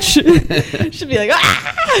this, bitch. She'll be like,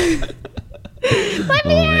 ah! Let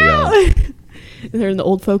me out! And they're in the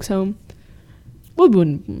old folks' home.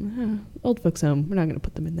 Old folks' home. We're not going to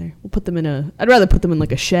put them in there. We'll put them I'd rather put them in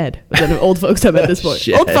like a shed than an old folks' home at this point.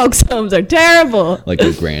 Old folks' homes are terrible. Like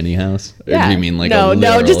a granny house? Or yeah. do you mean like no,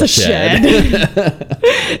 just a shed?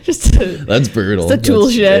 That's brutal. It's a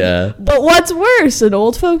tool shed. Yeah. But what's worse, an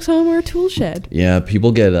old folks' home or a tool shed? Yeah,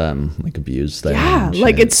 people get like abused there. Yeah,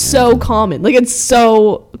 like it's so common. Like it's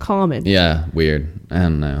so common. Yeah, weird. I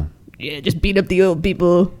don't know. Yeah, just beat up the old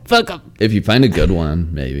people. Fuck them. If you find a good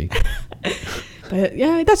one, maybe. But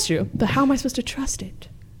yeah, that's true. But how am I supposed to trust it?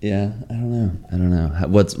 Yeah, I don't know.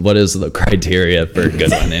 What is the criteria for a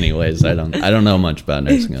good one? Anyways, I don't know much about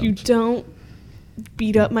nursing homes. You don't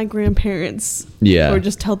beat up my grandparents. Yeah. Or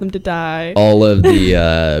just tell them to die. All of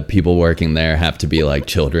the people working there have to be like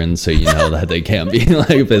children, so you know that they can't be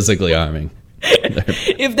like physically harming.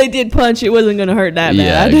 If they did punch, it wasn't going to hurt that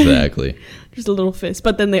bad. Yeah, exactly. Just a little fist.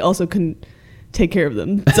 But then they also couldn't take care of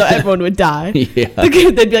them, so everyone would die. Yeah.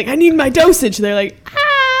 They'd be like, I need my dosage. They're like,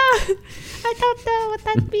 I don't know what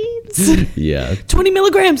that means. Yeah. 20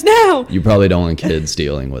 milligrams now. You probably don't want kids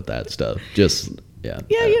dealing with that stuff. Just, yeah.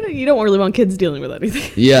 Yeah, you don't really want kids dealing with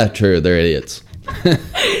anything. Yeah, true. They're idiots.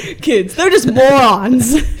 Kids, they're just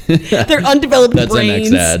morons. They're undeveloped That's brains.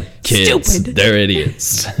 That's our next ad. Kids, stupid. They're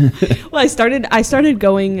idiots. Well, I started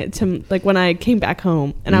going to, like, when I came back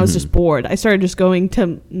home and I was just bored, I started just going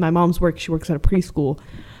to my mom's work. She works at a preschool.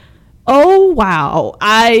 Oh, wow.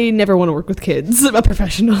 I never want to work with kids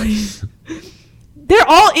professionally. They're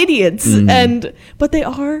all idiots. But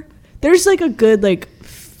there's like a good, like,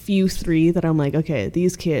 few three that I'm like, okay,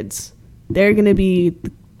 these kids, they're going to be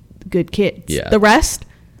good kids. Yeah. The rest,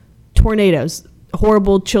 tornadoes,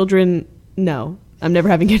 horrible children. No, I'm never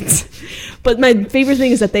having kids. But my favorite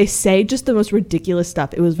thing is that they say just the most ridiculous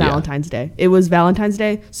stuff. It was Valentine's Day. It was Valentine's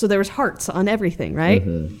Day, so there was hearts on everything, right?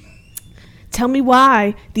 Tell me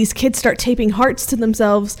why these kids start taping hearts to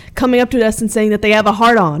themselves, coming up to us and saying that they have a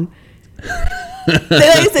heart on.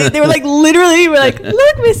 They were like, literally, we're like,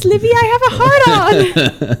 look, Miss Livy, I have a heart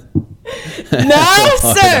on. No,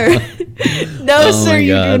 sir. No, sir,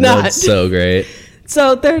 you do not. That's so great.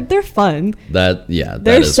 So they're fun.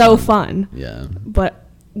 They're so fun. Yeah. But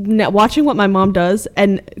watching what my mom does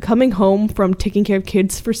and coming home from taking care of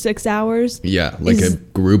kids for 6 hours. Yeah, like a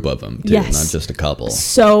group of them, too, not just a couple.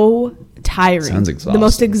 So tiring. Sounds exhausting. The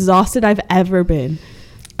most exhausted I've ever been.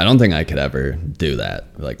 I don't think I could ever do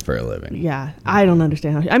that, like, for a living. Yeah, I don't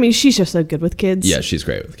understand how. I mean, she's just so good with kids. Yeah, she's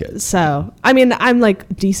great with kids. So, I mean, I'm,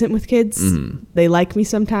 like, decent with kids. They like me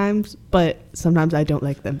sometimes, but sometimes I don't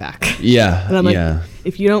like them back. Yeah, and I'm like,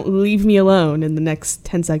 if you don't leave me alone in the next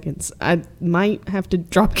 10 seconds, I might have to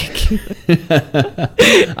drop kick you.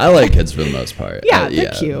 I like kids for the most part. Yeah,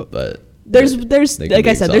 they're cute. But there's like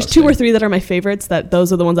I said, there's 2 or 3 that are my favorites.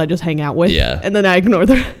 Those are the ones I just hang out with. Yeah, and then I ignore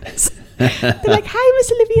the rest. They're like, hi,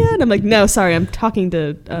 Miss Olivia. And I'm like, no, sorry, I'm talking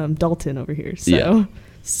to Dalton over here. So,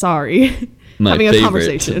 sorry. My having a favorite,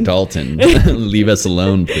 conversation. Dalton, leave us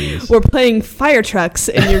alone, please. We're playing fire trucks,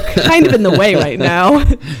 and you're kind of in the way right now.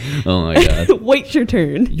 Oh my god! Wait your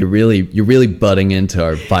turn. You're really butting into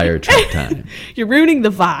our fire truck time. You're ruining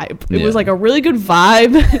the vibe. It was like a really good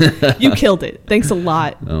vibe. You killed it. Thanks a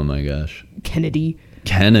lot. Oh my gosh. Kennedy.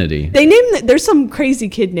 They named there's some crazy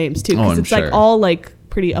kid names too, because it's sure. like all like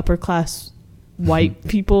pretty upper class white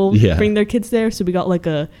people bring their kids there. So we got like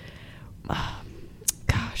a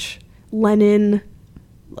Lennon,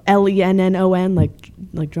 Lennon,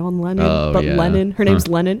 like John Lennon, but Lennon. Her name's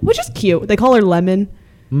Lennon, which is cute. They call her Lemon.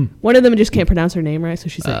 One of them just can't pronounce her name right, so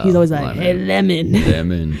she's like, he's always like, "Hey, Lemon."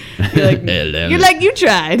 Lemon. You're like, hey, Lemon. You're like, you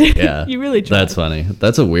tried. Yeah, you really tried. That's funny.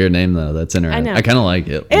 That's a weird name though. That's interesting. I know. I kind of like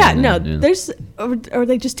it. Yeah, no, there's or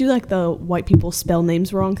they just do like the white people spell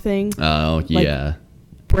names wrong thing. Oh like yeah,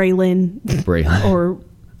 Braylon, or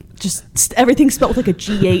just everything spelled with like a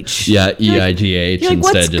GH. Yeah, EIGH like, instead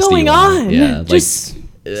what's just going EY. on? Yeah, just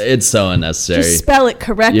it's so unnecessary. Just spell it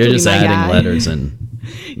correctly. You're just adding guy. letters in.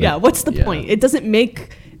 Yeah, what's the point? It doesn't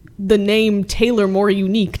make the name Taylor more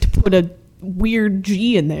unique to put a weird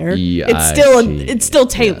G in there. It's still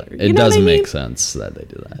Taylor. Yeah. It doesn't make sense that they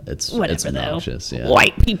do that. It's obnoxious. Yeah.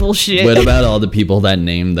 White people shit. What about all the people that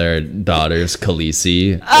named their daughters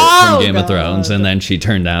Khaleesi from Game of Thrones, and then she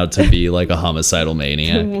turned out to be like a homicidal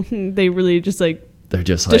maniac? They really just like they're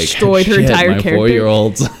just destroyed her entire character.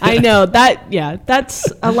 4-year-olds. I know that. Yeah,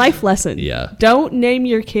 that's a life lesson. Yeah. Don't name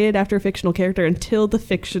your kid after a fictional character until the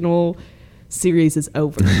fictional series is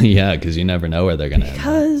over. Yeah, because you never know where they're gonna end.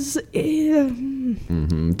 Because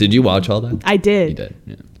did you watch all that? I did. You did,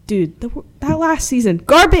 yeah. Dude, that last season,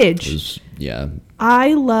 garbage.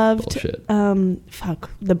 I loved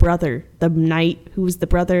the brother, the knight who was the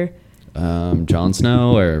brother. Jon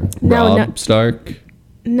Snow or Robb Stark.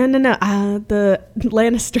 No. The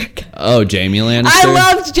Lannister. Oh, Jaime Lannister. I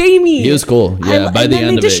loved Jaime. He was cool. Yeah, by the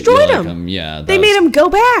end of it, destroyed him. Yeah, they made him go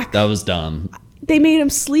back. That was dumb. They made him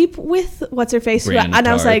sleep with what's her face, Brienne and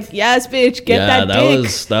I was like, "Yes, bitch, get that dick."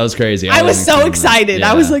 That was crazy. I was so excited.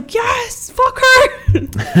 Yeah. I was like, "Yes, fuck her."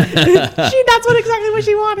 That's exactly what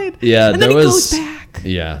she wanted. Yeah, and then he goes back.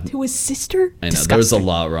 Yeah, to his sister. I know there was a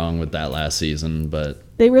lot wrong with that last season, but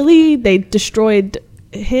they destroyed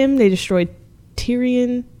him. They destroyed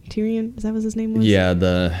Tyrion. Is that what his name was? Yeah,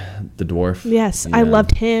 the dwarf. Yes, yeah. I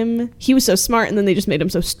loved him. He was so smart, and then they just made him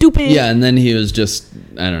so stupid. Yeah, and then he was just,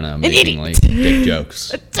 I don't know, making like dick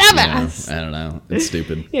jokes. A dumbass. I don't know. It's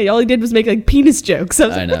stupid. Yeah, all he did was make like penis jokes. I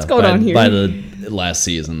was like, what's going on here? By the last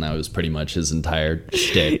season, that was pretty much his entire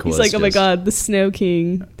shtick. He's like, oh my god, the Snow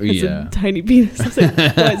King has a tiny penis. I was like,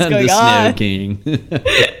 what's going the on? Snow King.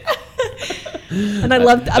 And I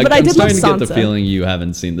loved, but I did love Sansa. I'm starting to get the feeling you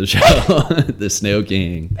haven't seen the show, The Snow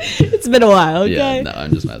King. It's been a while, okay? Yeah, no,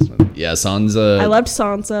 I'm just messing with you. Yeah, Sansa. I loved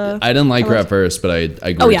Sansa. I didn't like her at first, but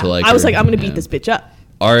I grew to like her. I was like, I'm going to beat this bitch up.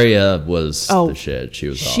 Arya was the shit. She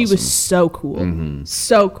was awesome. She was so cool. Mm-hmm.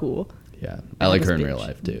 So cool. Yeah, I like her in real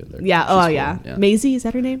life too. Yeah. Oh, cool. Yeah. Maisie, is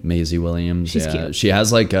that her name? Maisie Williams. She's cute. She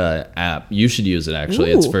has like a app. You should use it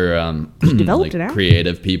actually. Ooh. It's for developed like an app?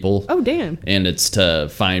 creative people. Oh damn! And it's to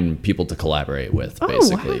find people to collaborate with,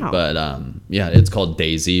 basically. Wow. But yeah, it's called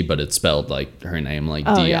Daisy, but it's spelled like her name, like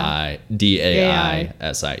DAISIE.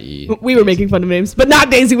 We were making fun of names, but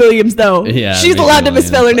not Daisy Williams though. Yeah, she's allowed to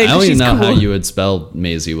misspell her name. I don't even know cool. how you would spell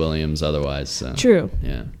Maisie Williams otherwise. So. True.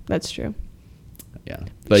 Yeah, that's true. Yeah,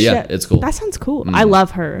 but yeah, it's cool. That sounds cool. I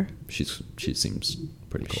love her. She seems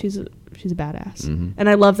pretty cool. She's a badass, and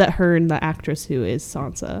I love that her and the actress who is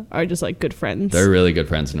Sansa are just like good friends. They're really good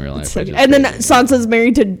friends in real life. So and then Sansa's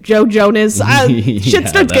married to Joe Jonas. Shit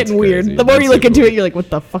starts getting weird. The more you look into it, you're like,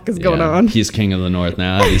 what the fuck is going on? He's king of the North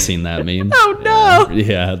now. Have you seen that meme? Oh no!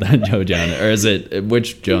 Yeah, that Joe Jonas, or is it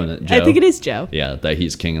which Joe? I think it is Joe. Yeah, that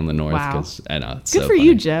he's king of the North. Wow. I know. It's good so for funny.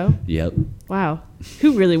 you, Joe. Yep. Wow.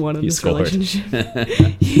 Who really wanted this relationship?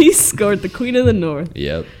 He scored the Queen of the North.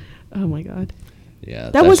 Yep. Oh my god.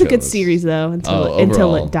 Yeah. That was a good series though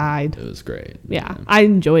until it died. It was great. Yeah. I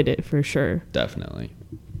enjoyed it for sure. Definitely.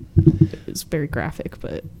 It was very graphic,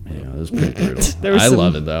 but yeah, it was pretty brutal. I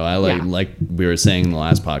love it though. I like we were saying in the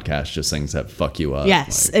last podcast, just things that fuck you up.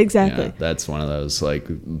 Yes, exactly. Yeah, that's one of those, like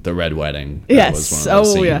the Red Wedding. Yes. Was one of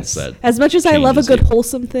those scenes that as much as I love a good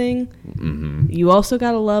wholesome thing, you also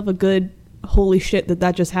gotta love a good holy shit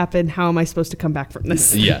that just happened. How am I supposed to come back from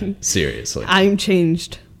this? Yeah, seriously. I'm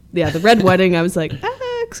changed. Yeah, the Red Wedding, I was like,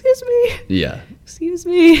 excuse me. Yeah. Excuse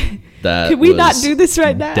me. Can we not do this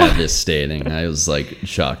right now? Devastating. I was like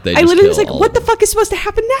shocked. I literally was like, what the fuck is supposed to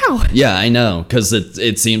happen now? Yeah, I know. Because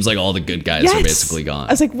it seems like all the good guys are basically gone.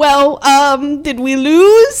 I was like, well, did we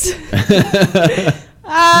lose?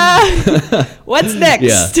 What's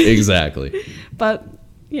next? Yeah, exactly. But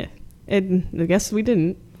yeah, and I guess we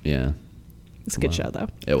didn't. Yeah. It's a good show, though.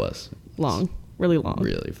 It was. Long. Really long.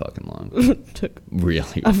 Really fucking long. Took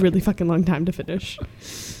really a really fucking long time to finish.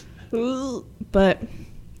 But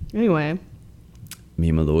anyway.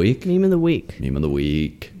 Meme of the week? Meme of the week. Meme of the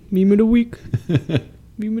week. Meme of the week.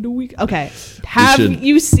 Meme of the week. Okay. Have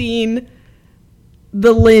you seen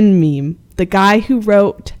the Lin meme? The guy who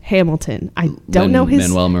wrote Hamilton. I don't know his...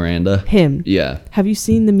 Manuel Miranda? Him. Yeah. Have you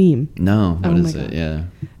seen the meme? No. What is it? Yeah.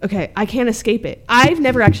 Okay, I can't escape it. I've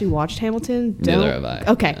never actually watched Hamilton. Neither have I.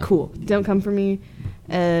 Okay, cool. Don't come for me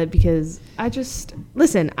because I just...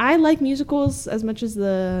 Listen, I like musicals as much as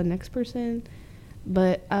the next person,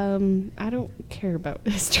 but I don't care about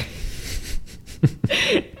history.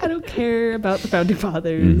 I don't care about the Founding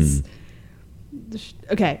Fathers.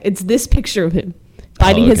 Okay, it's this picture of him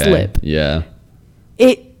biting his lip. Yeah.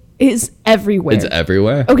 It is everywhere. It's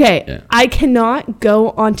everywhere? Okay. Yeah. I cannot go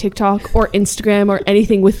on TikTok or Instagram or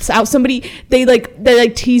anything without somebody, they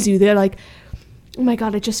tease you. They're like, oh my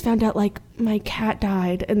God, I just found out like my cat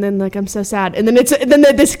died. And then like, I'm so sad. And then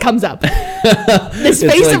this comes up. This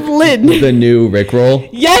face like of Lin. The new Rickroll?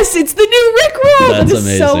 Yes, it's the new Rickroll. That's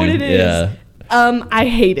amazing. So what it is. Yeah. I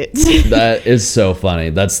hate it. That is so funny.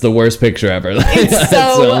 That's the worst picture ever. It's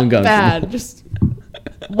so bad. Just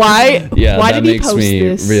why? Yeah, why did he post this? That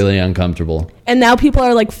makes me really uncomfortable. And now people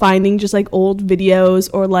are like finding just like old videos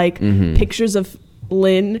or like pictures of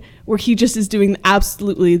Lin where he just is doing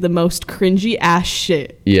absolutely the most cringy ass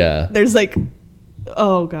shit. Yeah. There's like,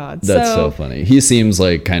 oh God. That's so funny. He seems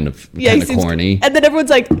like kind of corny. And then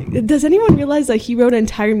everyone's like, does anyone realize that he wrote an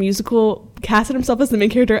entire musical, casted himself as the main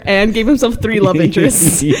character, and gave himself 3 love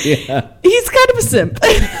interests? Yeah. He's kind of a simp.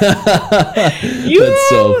 That's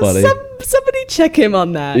so funny. Somebody check him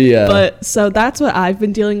on that. Yeah. But so that's what I've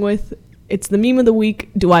been dealing with. It's the meme of the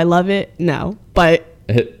week. Do I love it? No. But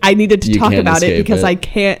I needed to talk about it because I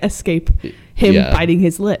can't escape him biting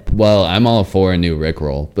his lip. Well, I'm all for a new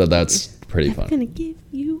Rickroll, but that's pretty fun. I'm gonna give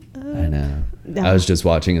you a... I know. I was just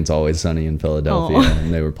watching It's Always Sunny in Philadelphia,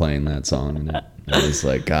 and they were playing that song, and I was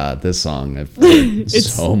like, God, this song I've heard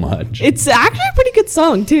so much. It's actually a pretty good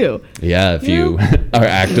song too. Yeah, if you are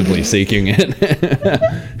actively seeking it,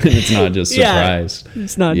 it's not just surprised.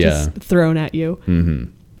 It's not just thrown at you.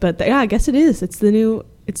 Mm-hmm. But I guess it is. It's the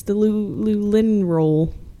Lin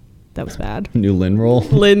roll. That was bad. New Lin roll?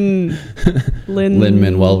 Lin-Manuel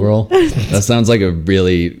roll? That sounds like a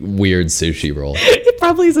really weird sushi roll. It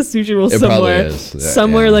probably is a sushi roll somewhere. It probably is.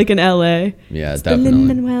 Somewhere like in LA. Yeah, it's definitely.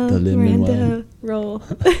 The Lin-Manuel roll.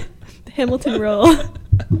 The Hamilton roll.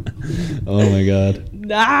 Oh my God.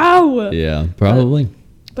 No! Yeah, probably.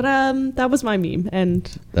 But that was my meme, and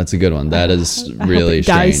that's a good one. That is really hope it strange.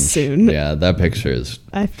 Dies soon. Yeah, that picture is.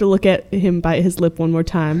 I have to look at him bite his lip one more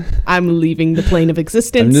time. I'm leaving the plane of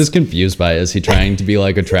existence. I'm just confused by it. Is he trying to be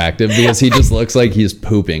like attractive because he just looks like he's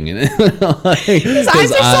pooping in it? Like, his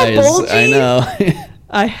eyes are so bulgy. I know.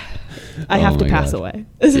 I have to pass away.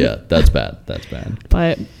 Yeah, that's bad. That's bad.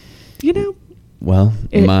 But well,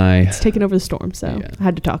 it's taken over the storm, so I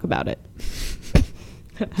had to talk about it.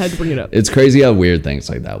 I had to bring it up. It's crazy how weird things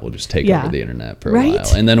like that will just take over the internet for a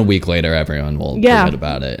while. And then a week later, everyone will forget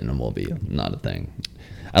about it and it will be not a thing.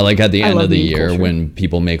 I like at the end of the year when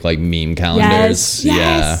people make like meme calendars.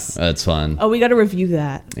 Yes. Yeah, that's fun. Oh, we got to review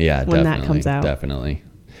that. Yeah, when that comes out. Definitely.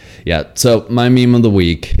 Yeah, so my meme of the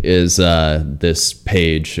week is this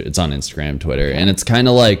page. It's on Instagram, Twitter, and it's kind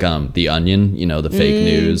of like The Onion, the fake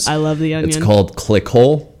news. I love The Onion. It's called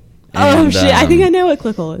Clickhole. And, shit, I think I know what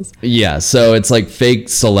Clickhole is. Yeah, so it's like fake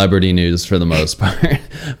celebrity news for the most part,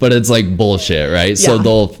 but it's like bullshit, right? Yeah. So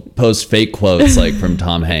they'll post fake quotes like from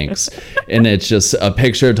Tom Hanks, and it's just a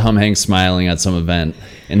picture of Tom Hanks smiling at some event,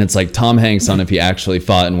 and it's like Tom Hanks on if he actually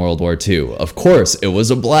fought in World War II. Of course, it was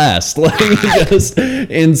a blast. Like just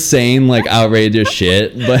insane, like outrageous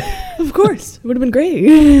shit, but of course, it would have been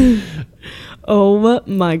great. Oh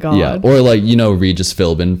my God. Yeah. Or like, Regis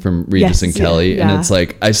Philbin from Regis and Kelly. Yeah. And it's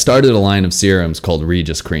like, I started a line of serums called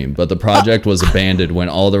Regis Cream, but the project was abandoned when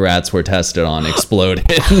all the rats were tested on exploded.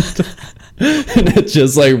 And it's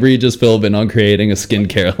just like Regis Philbin on creating a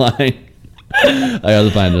skincare line. I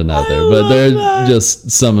gotta find it out there. But they're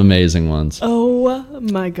just some amazing ones. Oh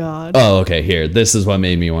my God. Oh, okay. Here. This is what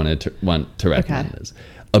made me want to recommend this.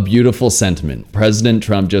 A beautiful sentiment. President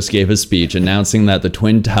Trump just gave a speech announcing that the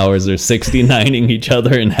Twin Towers are 69ing each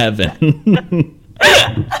other in heaven. And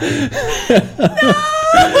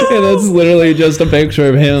it's literally just a picture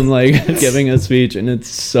of him like giving a speech, and it's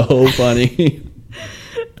so funny.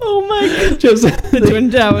 Oh my God. Just the Twin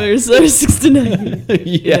Towers are 69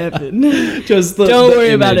 in heaven. Just Don't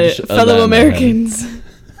worry about it, fellow Americans.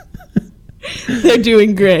 They're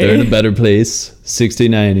doing great. They're in a better place,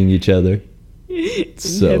 69ing each other. It's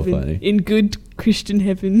so heaven, funny. In good Christian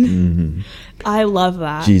heaven. Mm-hmm. I love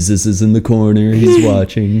that. Jesus is in the corner. He's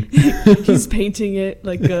watching. He's painting it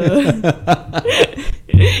like in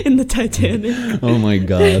the Titanic. Oh my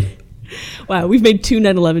God. Wow, we've made 2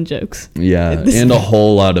 9/11 jokes. Yeah, and a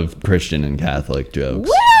whole lot of Christian and Catholic jokes.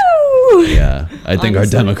 Woo! Yeah, I think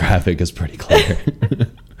honestly, our demographic is pretty clear.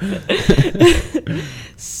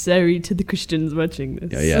 Sorry to the Christians watching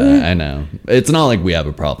this. Yeah, I know. It's not like we have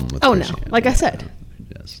a problem with Christianity. No, like I said.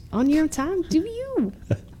 Yes. On your time, do you.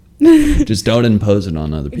 Just don't impose it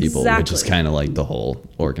on other people, exactly. Which is kind of like the whole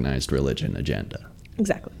organized religion agenda.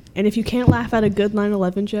 Exactly. And if you can't laugh at a good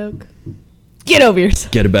 9/11 joke, get over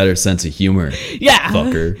yourself. Get a better sense of humor. Yeah.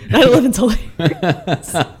 Fucker. 9/11's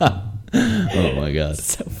hilarious. Oh my God.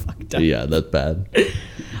 So fucked up. Yeah, that's bad.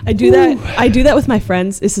 I do that with my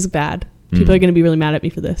friends. This is bad. People are going to be really mad at me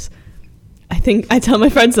for this. I tell my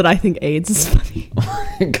friends that I think AIDS is funny. Oh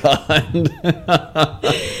my God. And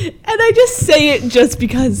I just say it just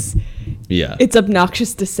because it's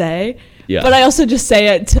obnoxious to say. Yeah. But I also just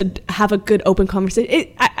say it to have a good open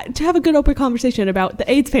conversation. To have a good open conversation about the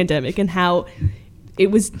AIDS pandemic and how it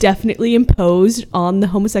was definitely imposed on the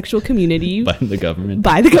homosexual community by the government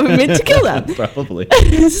to kill them. Probably.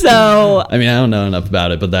 So I mean, I don't know enough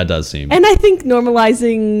about it, but that does seem. And I think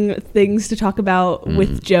normalizing things to talk about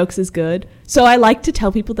with jokes is good. So I like to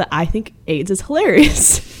tell people that I think AIDS is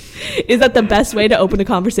hilarious. Is that the best way to open a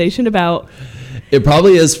conversation about? It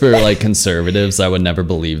probably is for like conservatives. I would never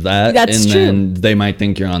believe that. That's true. And then they might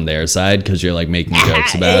think you're on their side because you're like making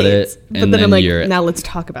jokes about it. But then I'm like, now let's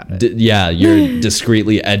talk about it. You're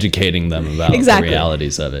discreetly educating them about the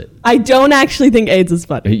realities of it. I don't actually think AIDS is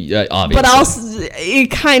funny. Obviously. But also,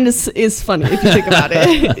 it kind of is funny if you think about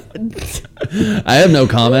it. I have no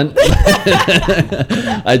comment.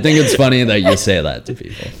 I think it's funny that you say that to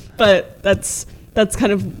people. But that's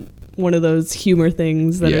kind of one of those humor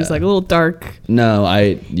things that is like a little dark. No,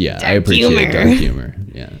 I appreciate dark humor.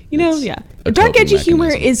 Yeah. Dark edgy humor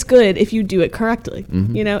is good if you do it correctly.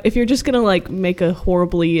 Mm-hmm. You know, if you're just gonna like make a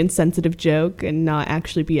horribly insensitive joke and not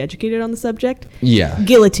actually be educated on the subject. Yeah.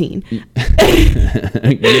 Guillotine.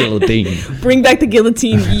 Guillotine. Bring back the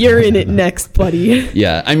guillotine. You're in it next, buddy.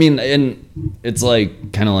 Yeah, I mean, and it's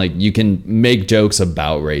like kind of like you can make jokes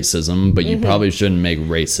about racism, but you probably shouldn't make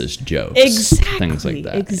racist jokes. Exactly. Things like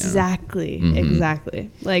that. Exactly. You know? Exactly.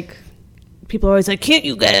 Like, people are always like, can't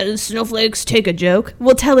you guys, snowflakes, take a joke?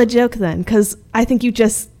 Well, tell a joke then, because I think you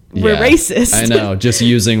just were racist. I know. Just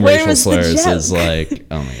using racial slurs is like,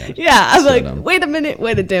 oh my God. Yeah, I'm like, wait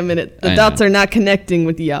a damn minute. The dots are not connecting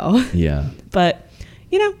with y'all. Yeah. But,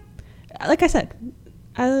 you know, like I said,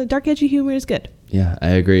 dark edgy humor is good. Yeah, I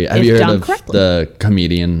agree. Have you heard of the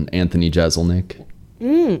comedian Anthony Jeselnik?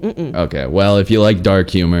 Okay, well, if you like dark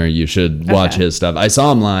humor, you should watch his stuff. I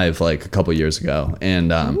saw him live like a couple years ago, and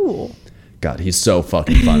God, he's so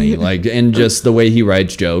fucking funny. Like, and just the way he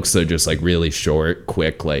writes jokes, they're just like really short,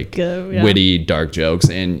 quick, like witty, dark jokes,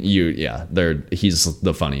 and he's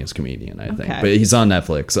the funniest comedian, I think. But he's on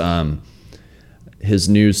Netflix. His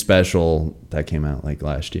new special that came out like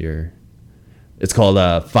last year. It's called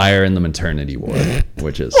Fire in the Maternity Ward,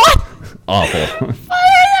 which is awful.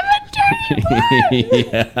 Fire in the Maternity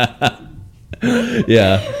Ward?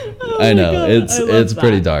 Yeah. Oh I know. God. It's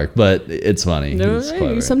pretty dark, but it's funny. No,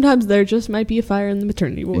 sometimes there just might be a fire in the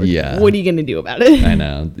maternity ward. Yeah. What are you going to do about it? I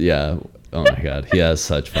know. Yeah. Oh my God. He has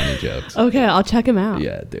such funny jokes. Okay, I'll check him out.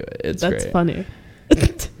 Yeah, do it. That's great. Funny.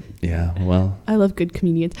 Yeah, well. I love good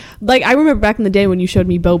comedians. Like, I remember back in the day when you showed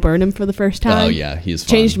me Bo Burnham for the first time. Oh, yeah, he's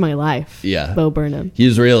fun. Changed my life. Yeah. Bo Burnham.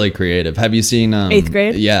 He's really creative. Have you seen... 8th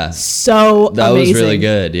grade? Yeah. So that amazing. Was really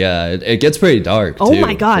good, yeah. It gets pretty dark, too. Oh,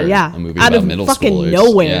 my God, yeah. A movie out about of middle fucking schoolers.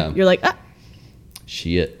 nowhere. Yeah. You're like,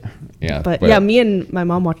 Shit. Yeah. But yeah, me and my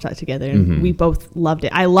mom watched that together, and we both loved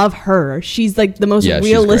it. I love her. She's like the most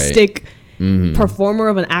realistic... performer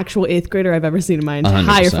of an actual 8th grader I've ever seen in my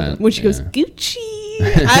entire life. When she goes, Gucci,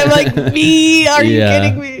 I'm like, me? Are you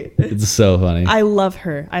kidding me? It's so funny. I love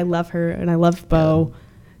her, and I love Bo.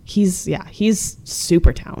 He's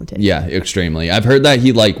super talented. Yeah, extremely. I've heard that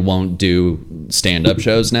he like won't do stand-up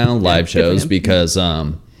shows now, live shows, because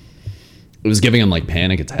it was giving him like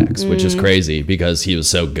panic attacks, which is crazy because he was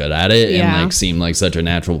so good at it and like seemed like such a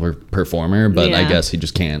natural performer, but I guess he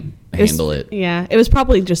just can't handle it. Yeah, it was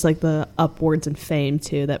probably just like the upwards and fame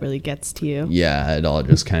too that really gets to you. Yeah, it all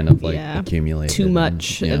just kind of like accumulated too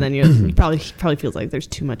much, and then you probably feels like there's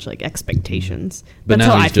too much like expectations. But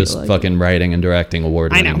now he's just like fucking writing and directing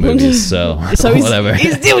award-winning movies, so whatever.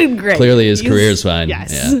 He's doing great. Clearly, his career's fine.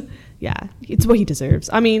 Yes, yeah, it's what he deserves.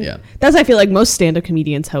 I mean, that's I feel like most stand-up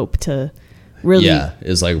comedians hope to really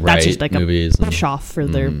is like write just like movies a push off for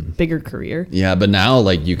their bigger career. Yeah, but now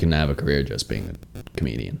like you can have a career just being a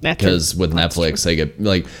comedian, because with Netflix they get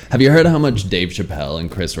like, have you heard how much Dave Chappelle and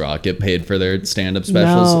Chris Rock get paid for their stand-up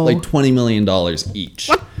specials? No. Like $20 million each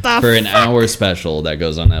for an hour special that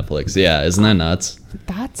goes on Netflix. Yeah, isn't that nuts?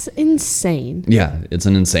 That's insane. Yeah, it's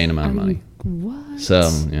an insane amount of money. What? So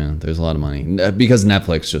yeah, there's a lot of money because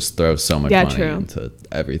Netflix just throws so much money true. into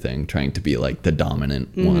everything, trying to be like the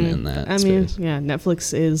dominant one in that space. Yeah,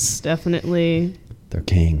 Netflix is definitely their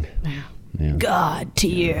king. Yeah. God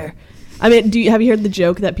tier. I mean, have you heard the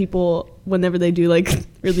joke that people, whenever they do like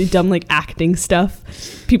really dumb like acting stuff,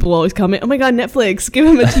 people always comment, "Oh my God, Netflix, give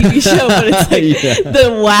him a TV show," but it's like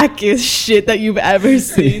the wackiest shit that you've ever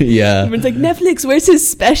seen. Yeah, it's like, Netflix, where's his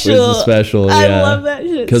special? Where's the special? I love that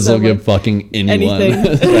shit. Because they'll give fucking anyone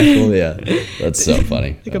a special. Yeah, that's so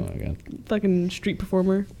funny. Like oh my God, fucking street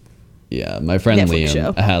performer. Yeah, my friend Netflix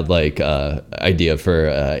Liam show. had like idea for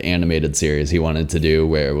animated series he wanted to do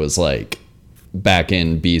where it was like back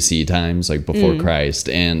in BC times, like before Christ,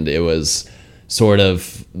 and it was sort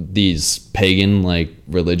of these pagan like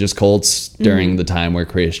religious cults during the time where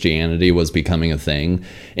Christianity was becoming a thing,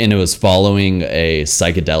 and it was following a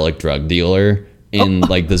psychedelic drug dealer in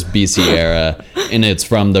like this BC era, and it's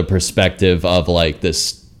from the perspective of like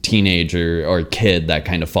this teenager or kid that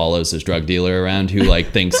kind of follows this drug dealer around who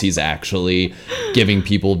like thinks he's actually giving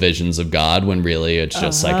people visions of God when really it's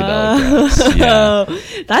just psychedelic drugs.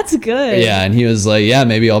 Yeah, that's good. Yeah, and he was like, yeah,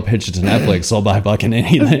 maybe I'll pitch it to Netflix, I'll buy fucking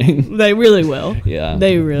anything. They really will. Yeah,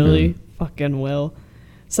 they really fucking will.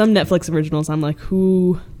 Some Netflix originals, I'm like,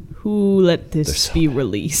 who let this be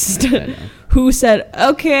released? Who said,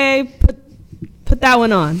 okay, put that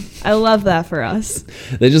one on? I love that for us.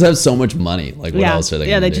 They just have so much money. Like, what else are they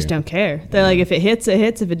gonna do? They just don't care. They're like, if it hits, it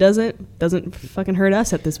hits. If it doesn't fucking hurt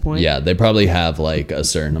us at this point. Yeah, they probably have like a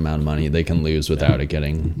certain amount of money they can lose without it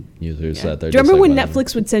getting users that they're. Do you remember when whatever.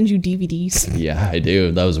 Netflix would send you DVDs? Yeah, I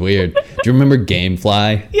do. That was weird. Do you remember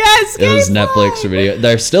GameFly? Yes, it was Netflix or video.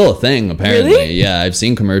 They're still a thing apparently. Really? Yeah, I've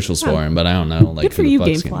seen commercials for them, but I don't know. Like, good for who you,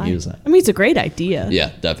 the fuck's gonna GameFly. use that? I mean, it's a great idea.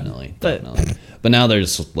 Yeah, definitely. But now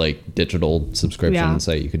there's like digital subscriptions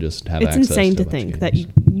that you could just have access to. It's insane to think that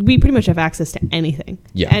we pretty much have access to anything.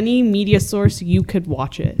 Yeah. Any media source, you could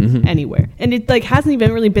watch it anywhere. And it like hasn't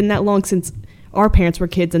even really been that long since our parents were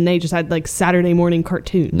kids and they just had like Saturday morning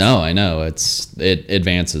cartoons. No, I know. It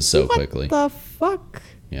advances so quickly. What the fuck?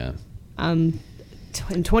 Yeah. In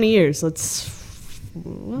 20 years,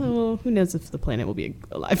 well, who knows if the planet will be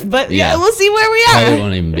alive. But yeah, we'll see where we are. Probably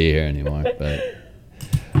won't even be here anymore, but...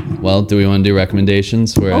 Well, do we want to do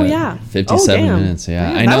recommendations? We're at 57 minutes.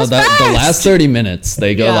 Yeah, I know that the last 30 minutes,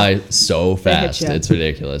 they go by so fast. It's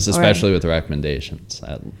ridiculous, especially with recommendations.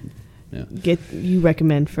 You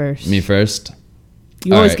recommend first. Me first?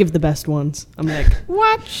 You always give the best ones. I'm like,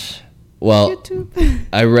 watch YouTube.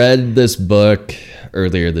 I read this book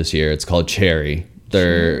earlier this year. It's called Cherry.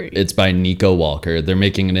 It's by Nico Walker. They're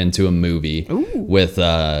making it into a movie with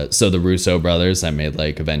the Russo brothers that made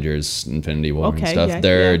like Avengers Infinity War and stuff.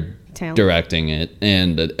 They're directing it,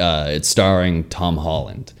 and it's starring Tom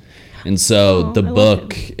Holland. And so the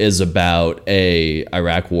book is about a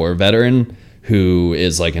Iraq war veteran who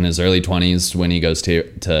is like in his early 20s when he goes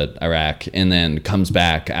to Iraq, and then comes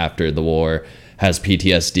back after the war, has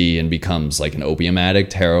PTSD, and becomes like an opium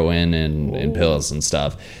addict, heroin and pills and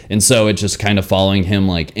stuff. And so it's just kind of following him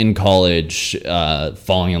like in college,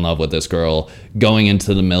 falling in love with this girl, going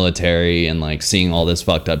into the military and like seeing all this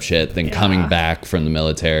fucked up shit, then coming back from the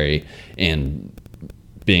military and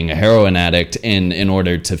being a heroin addict, and in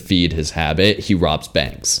order to feed his habit, he robs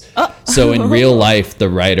banks. So in real life, the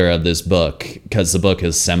writer of this book, because the book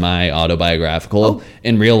is semi-autobiographical,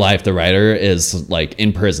 in real life, the writer is like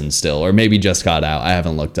in prison still, or maybe just got out. I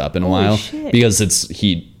haven't looked up in a while, because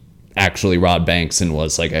he actually robbed banks and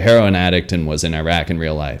was like a heroin addict and was in Iraq in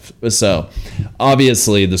real life. So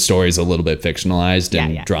obviously the story's a little bit fictionalized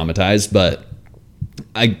and dramatized, but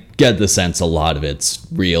I get the sense a lot of it's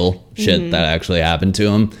real shit that actually happened to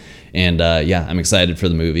him. And I'm excited for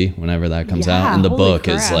the movie whenever that comes out. And the book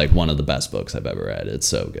is like one of the best books I've ever read. It's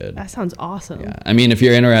so good. That sounds awesome. Yeah. I mean, if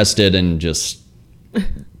you're interested in just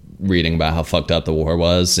reading about how fucked up the war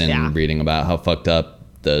was and reading about how fucked up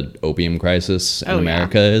the opium crisis in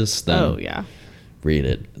America is, then read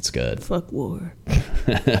it. It's good. Fuck war.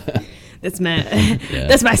 That's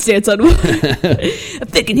my stance on war. I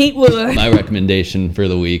fucking hate war. My recommendation for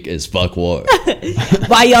the week is fuck war.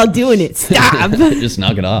 Why y'all doing it? Stop. Just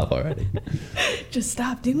knock it off already. Just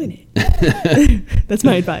stop doing it. That's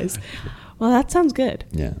my advice. Well, that sounds good.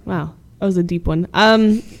 Yeah. Wow. That was a deep one.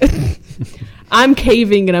 I'm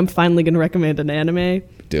caving and I'm finally going to recommend an anime.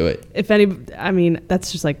 Do it.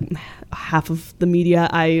 That's just like half of the media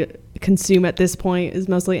I consume at this point is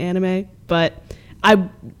mostly anime. But I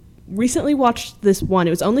recently watched this one. It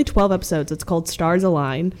was only 12 episodes. It's called Stars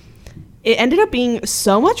Align. It ended up being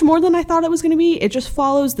so much more than I thought it was going to be. It just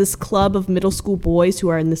follows this club of middle school boys who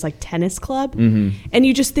are in this like tennis club. Mm-hmm. And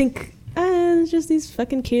you just think, it's just these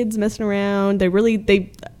fucking kids messing around. They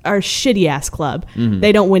are a shitty ass club. Mm-hmm.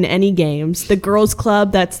 They don't win any games. The girls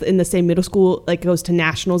club that's in the same middle school like goes to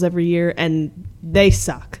nationals every year and they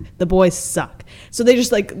suck. The boys suck. So they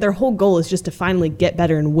just like their whole goal is just to finally get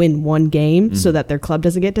better and win one game so that their club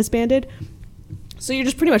doesn't get disbanded. So you're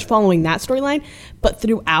just pretty much following that storyline. But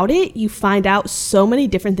throughout it, you find out so many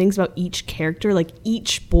different things about each character. Like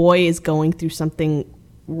each boy is going through something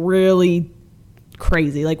really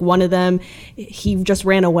crazy. Like one of them, he just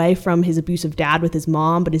ran away from his abusive dad with his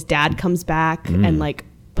mom, but his dad comes back and like,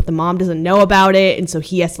 but the mom doesn't know about it. And so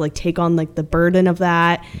he has to like take on like the burden of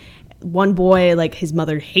that. One boy, like his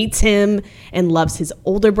mother hates him and loves his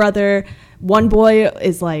older brother. One boy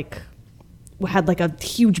is like, had like a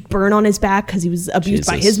huge burn on his back because he was abused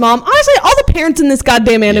by his mom. Honestly, all the parents in this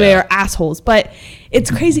goddamn anime are assholes, but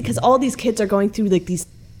it's crazy because all these kids are going through like these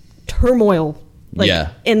turmoil, like,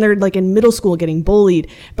 and they're like in middle school getting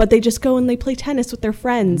bullied, but they just go and they play tennis with their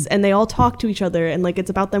friends and they all talk to each other and like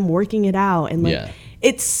it's about them working it out and like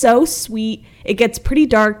it's so sweet. It gets pretty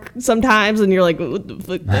dark sometimes and you're like, what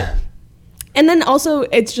the fuck? And then also,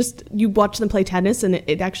 it's just, you watch them play tennis, and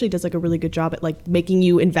it actually does, like, a really good job at, like, making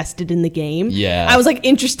you invested in the game. Yeah. I was, like,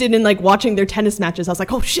 interested in, like, watching their tennis matches. I was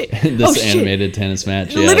like, oh, shit. Animated tennis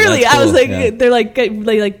match. Yeah, literally, cool. I was like, they're,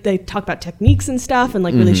 like, they talk about techniques and stuff, and,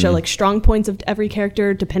 like, really show, like, strong points of every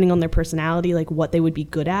character, depending on their personality, like, what they would be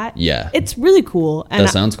good at. Yeah. It's really cool. And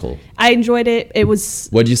that sounds cool. I enjoyed it. It was...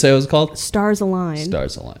 What'd you say it was called? Stars Align.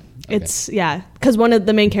 Stars Align. Okay. It's because one of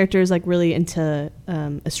the main characters like really into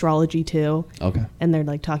astrology too. Okay, and they're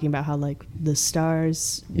like talking about how like the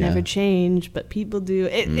stars never change, but people do.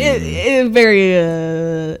 It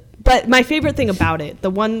very. But my favorite thing about it,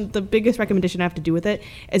 the biggest recommendation I have to do with it,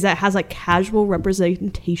 is that it has like casual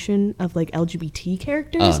representation of like LGBT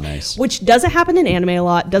characters. Oh, nice. Which doesn't happen in anime a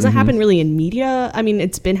lot. Doesn't happen really in media. I mean,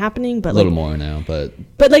 it's been happening, but a little more now. But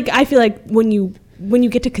like I feel like when you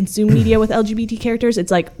get to consume media with LGBT characters,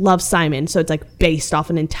 it's like Love, Simon. So it's like based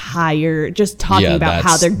off an entire, just talking about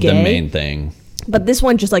how they're gay. The main thing. But this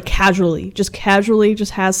one just like casually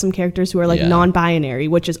has some characters who are like non-binary,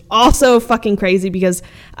 which is also fucking crazy because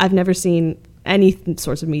I've never seen any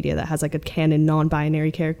source of media that has like a canon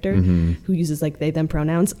non-binary character who uses like they, them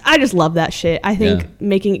pronouns. I just love that shit. I think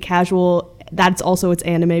making it casual, that's also its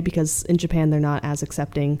anime because in Japan they're not as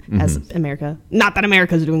accepting as America. Not that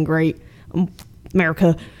America's doing great.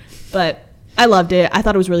 America, but I loved it. I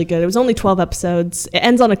thought it was really good. It was only 12 episodes. It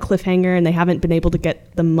ends on a cliffhanger and they haven't been able to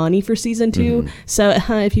get the money for season 2. So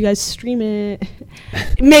if you guys stream it,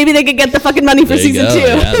 maybe they could get the fucking money for season 2.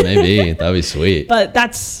 Yeah, maybe. That'd be sweet. But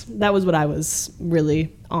that was what I was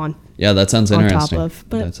really on. Yeah, that sounds interesting. On top of.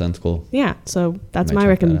 But that sounds cool. Yeah, so that's my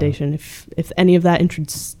recommendation. If any of that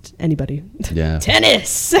interests anybody. Yeah.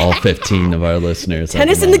 Tennis. All 15 of our listeners.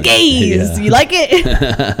 Tennis and the gays. Yeah. You like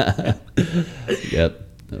it? Yep.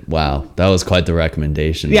 Wow, that was quite the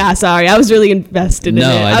recommendation. Yeah, sorry, I was really invested in it.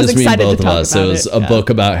 I was just excited mean both to talk of us. It was a book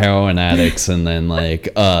about heroin addicts, and then like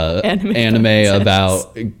anime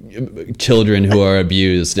about children who are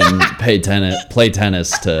abused and play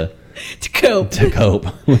tennis to cope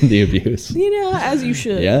with the abuse. You know, as you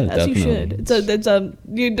should. Yeah, definitely. So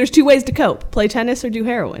there's 2 ways to cope: play tennis or do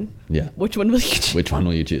heroin. Yeah. Which one will you choose? Which one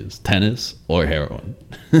will you choose? Tennis or heroin?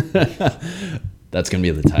 That's going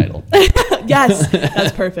to be the title. Yes,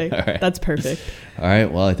 that's perfect. Right. That's perfect. All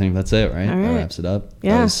right, well, I think that's it, right? All right. That wraps it up.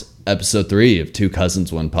 Yeah. That was episode 3 of Two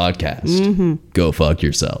Cousins, One Podcast. Go fuck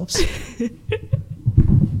yourselves.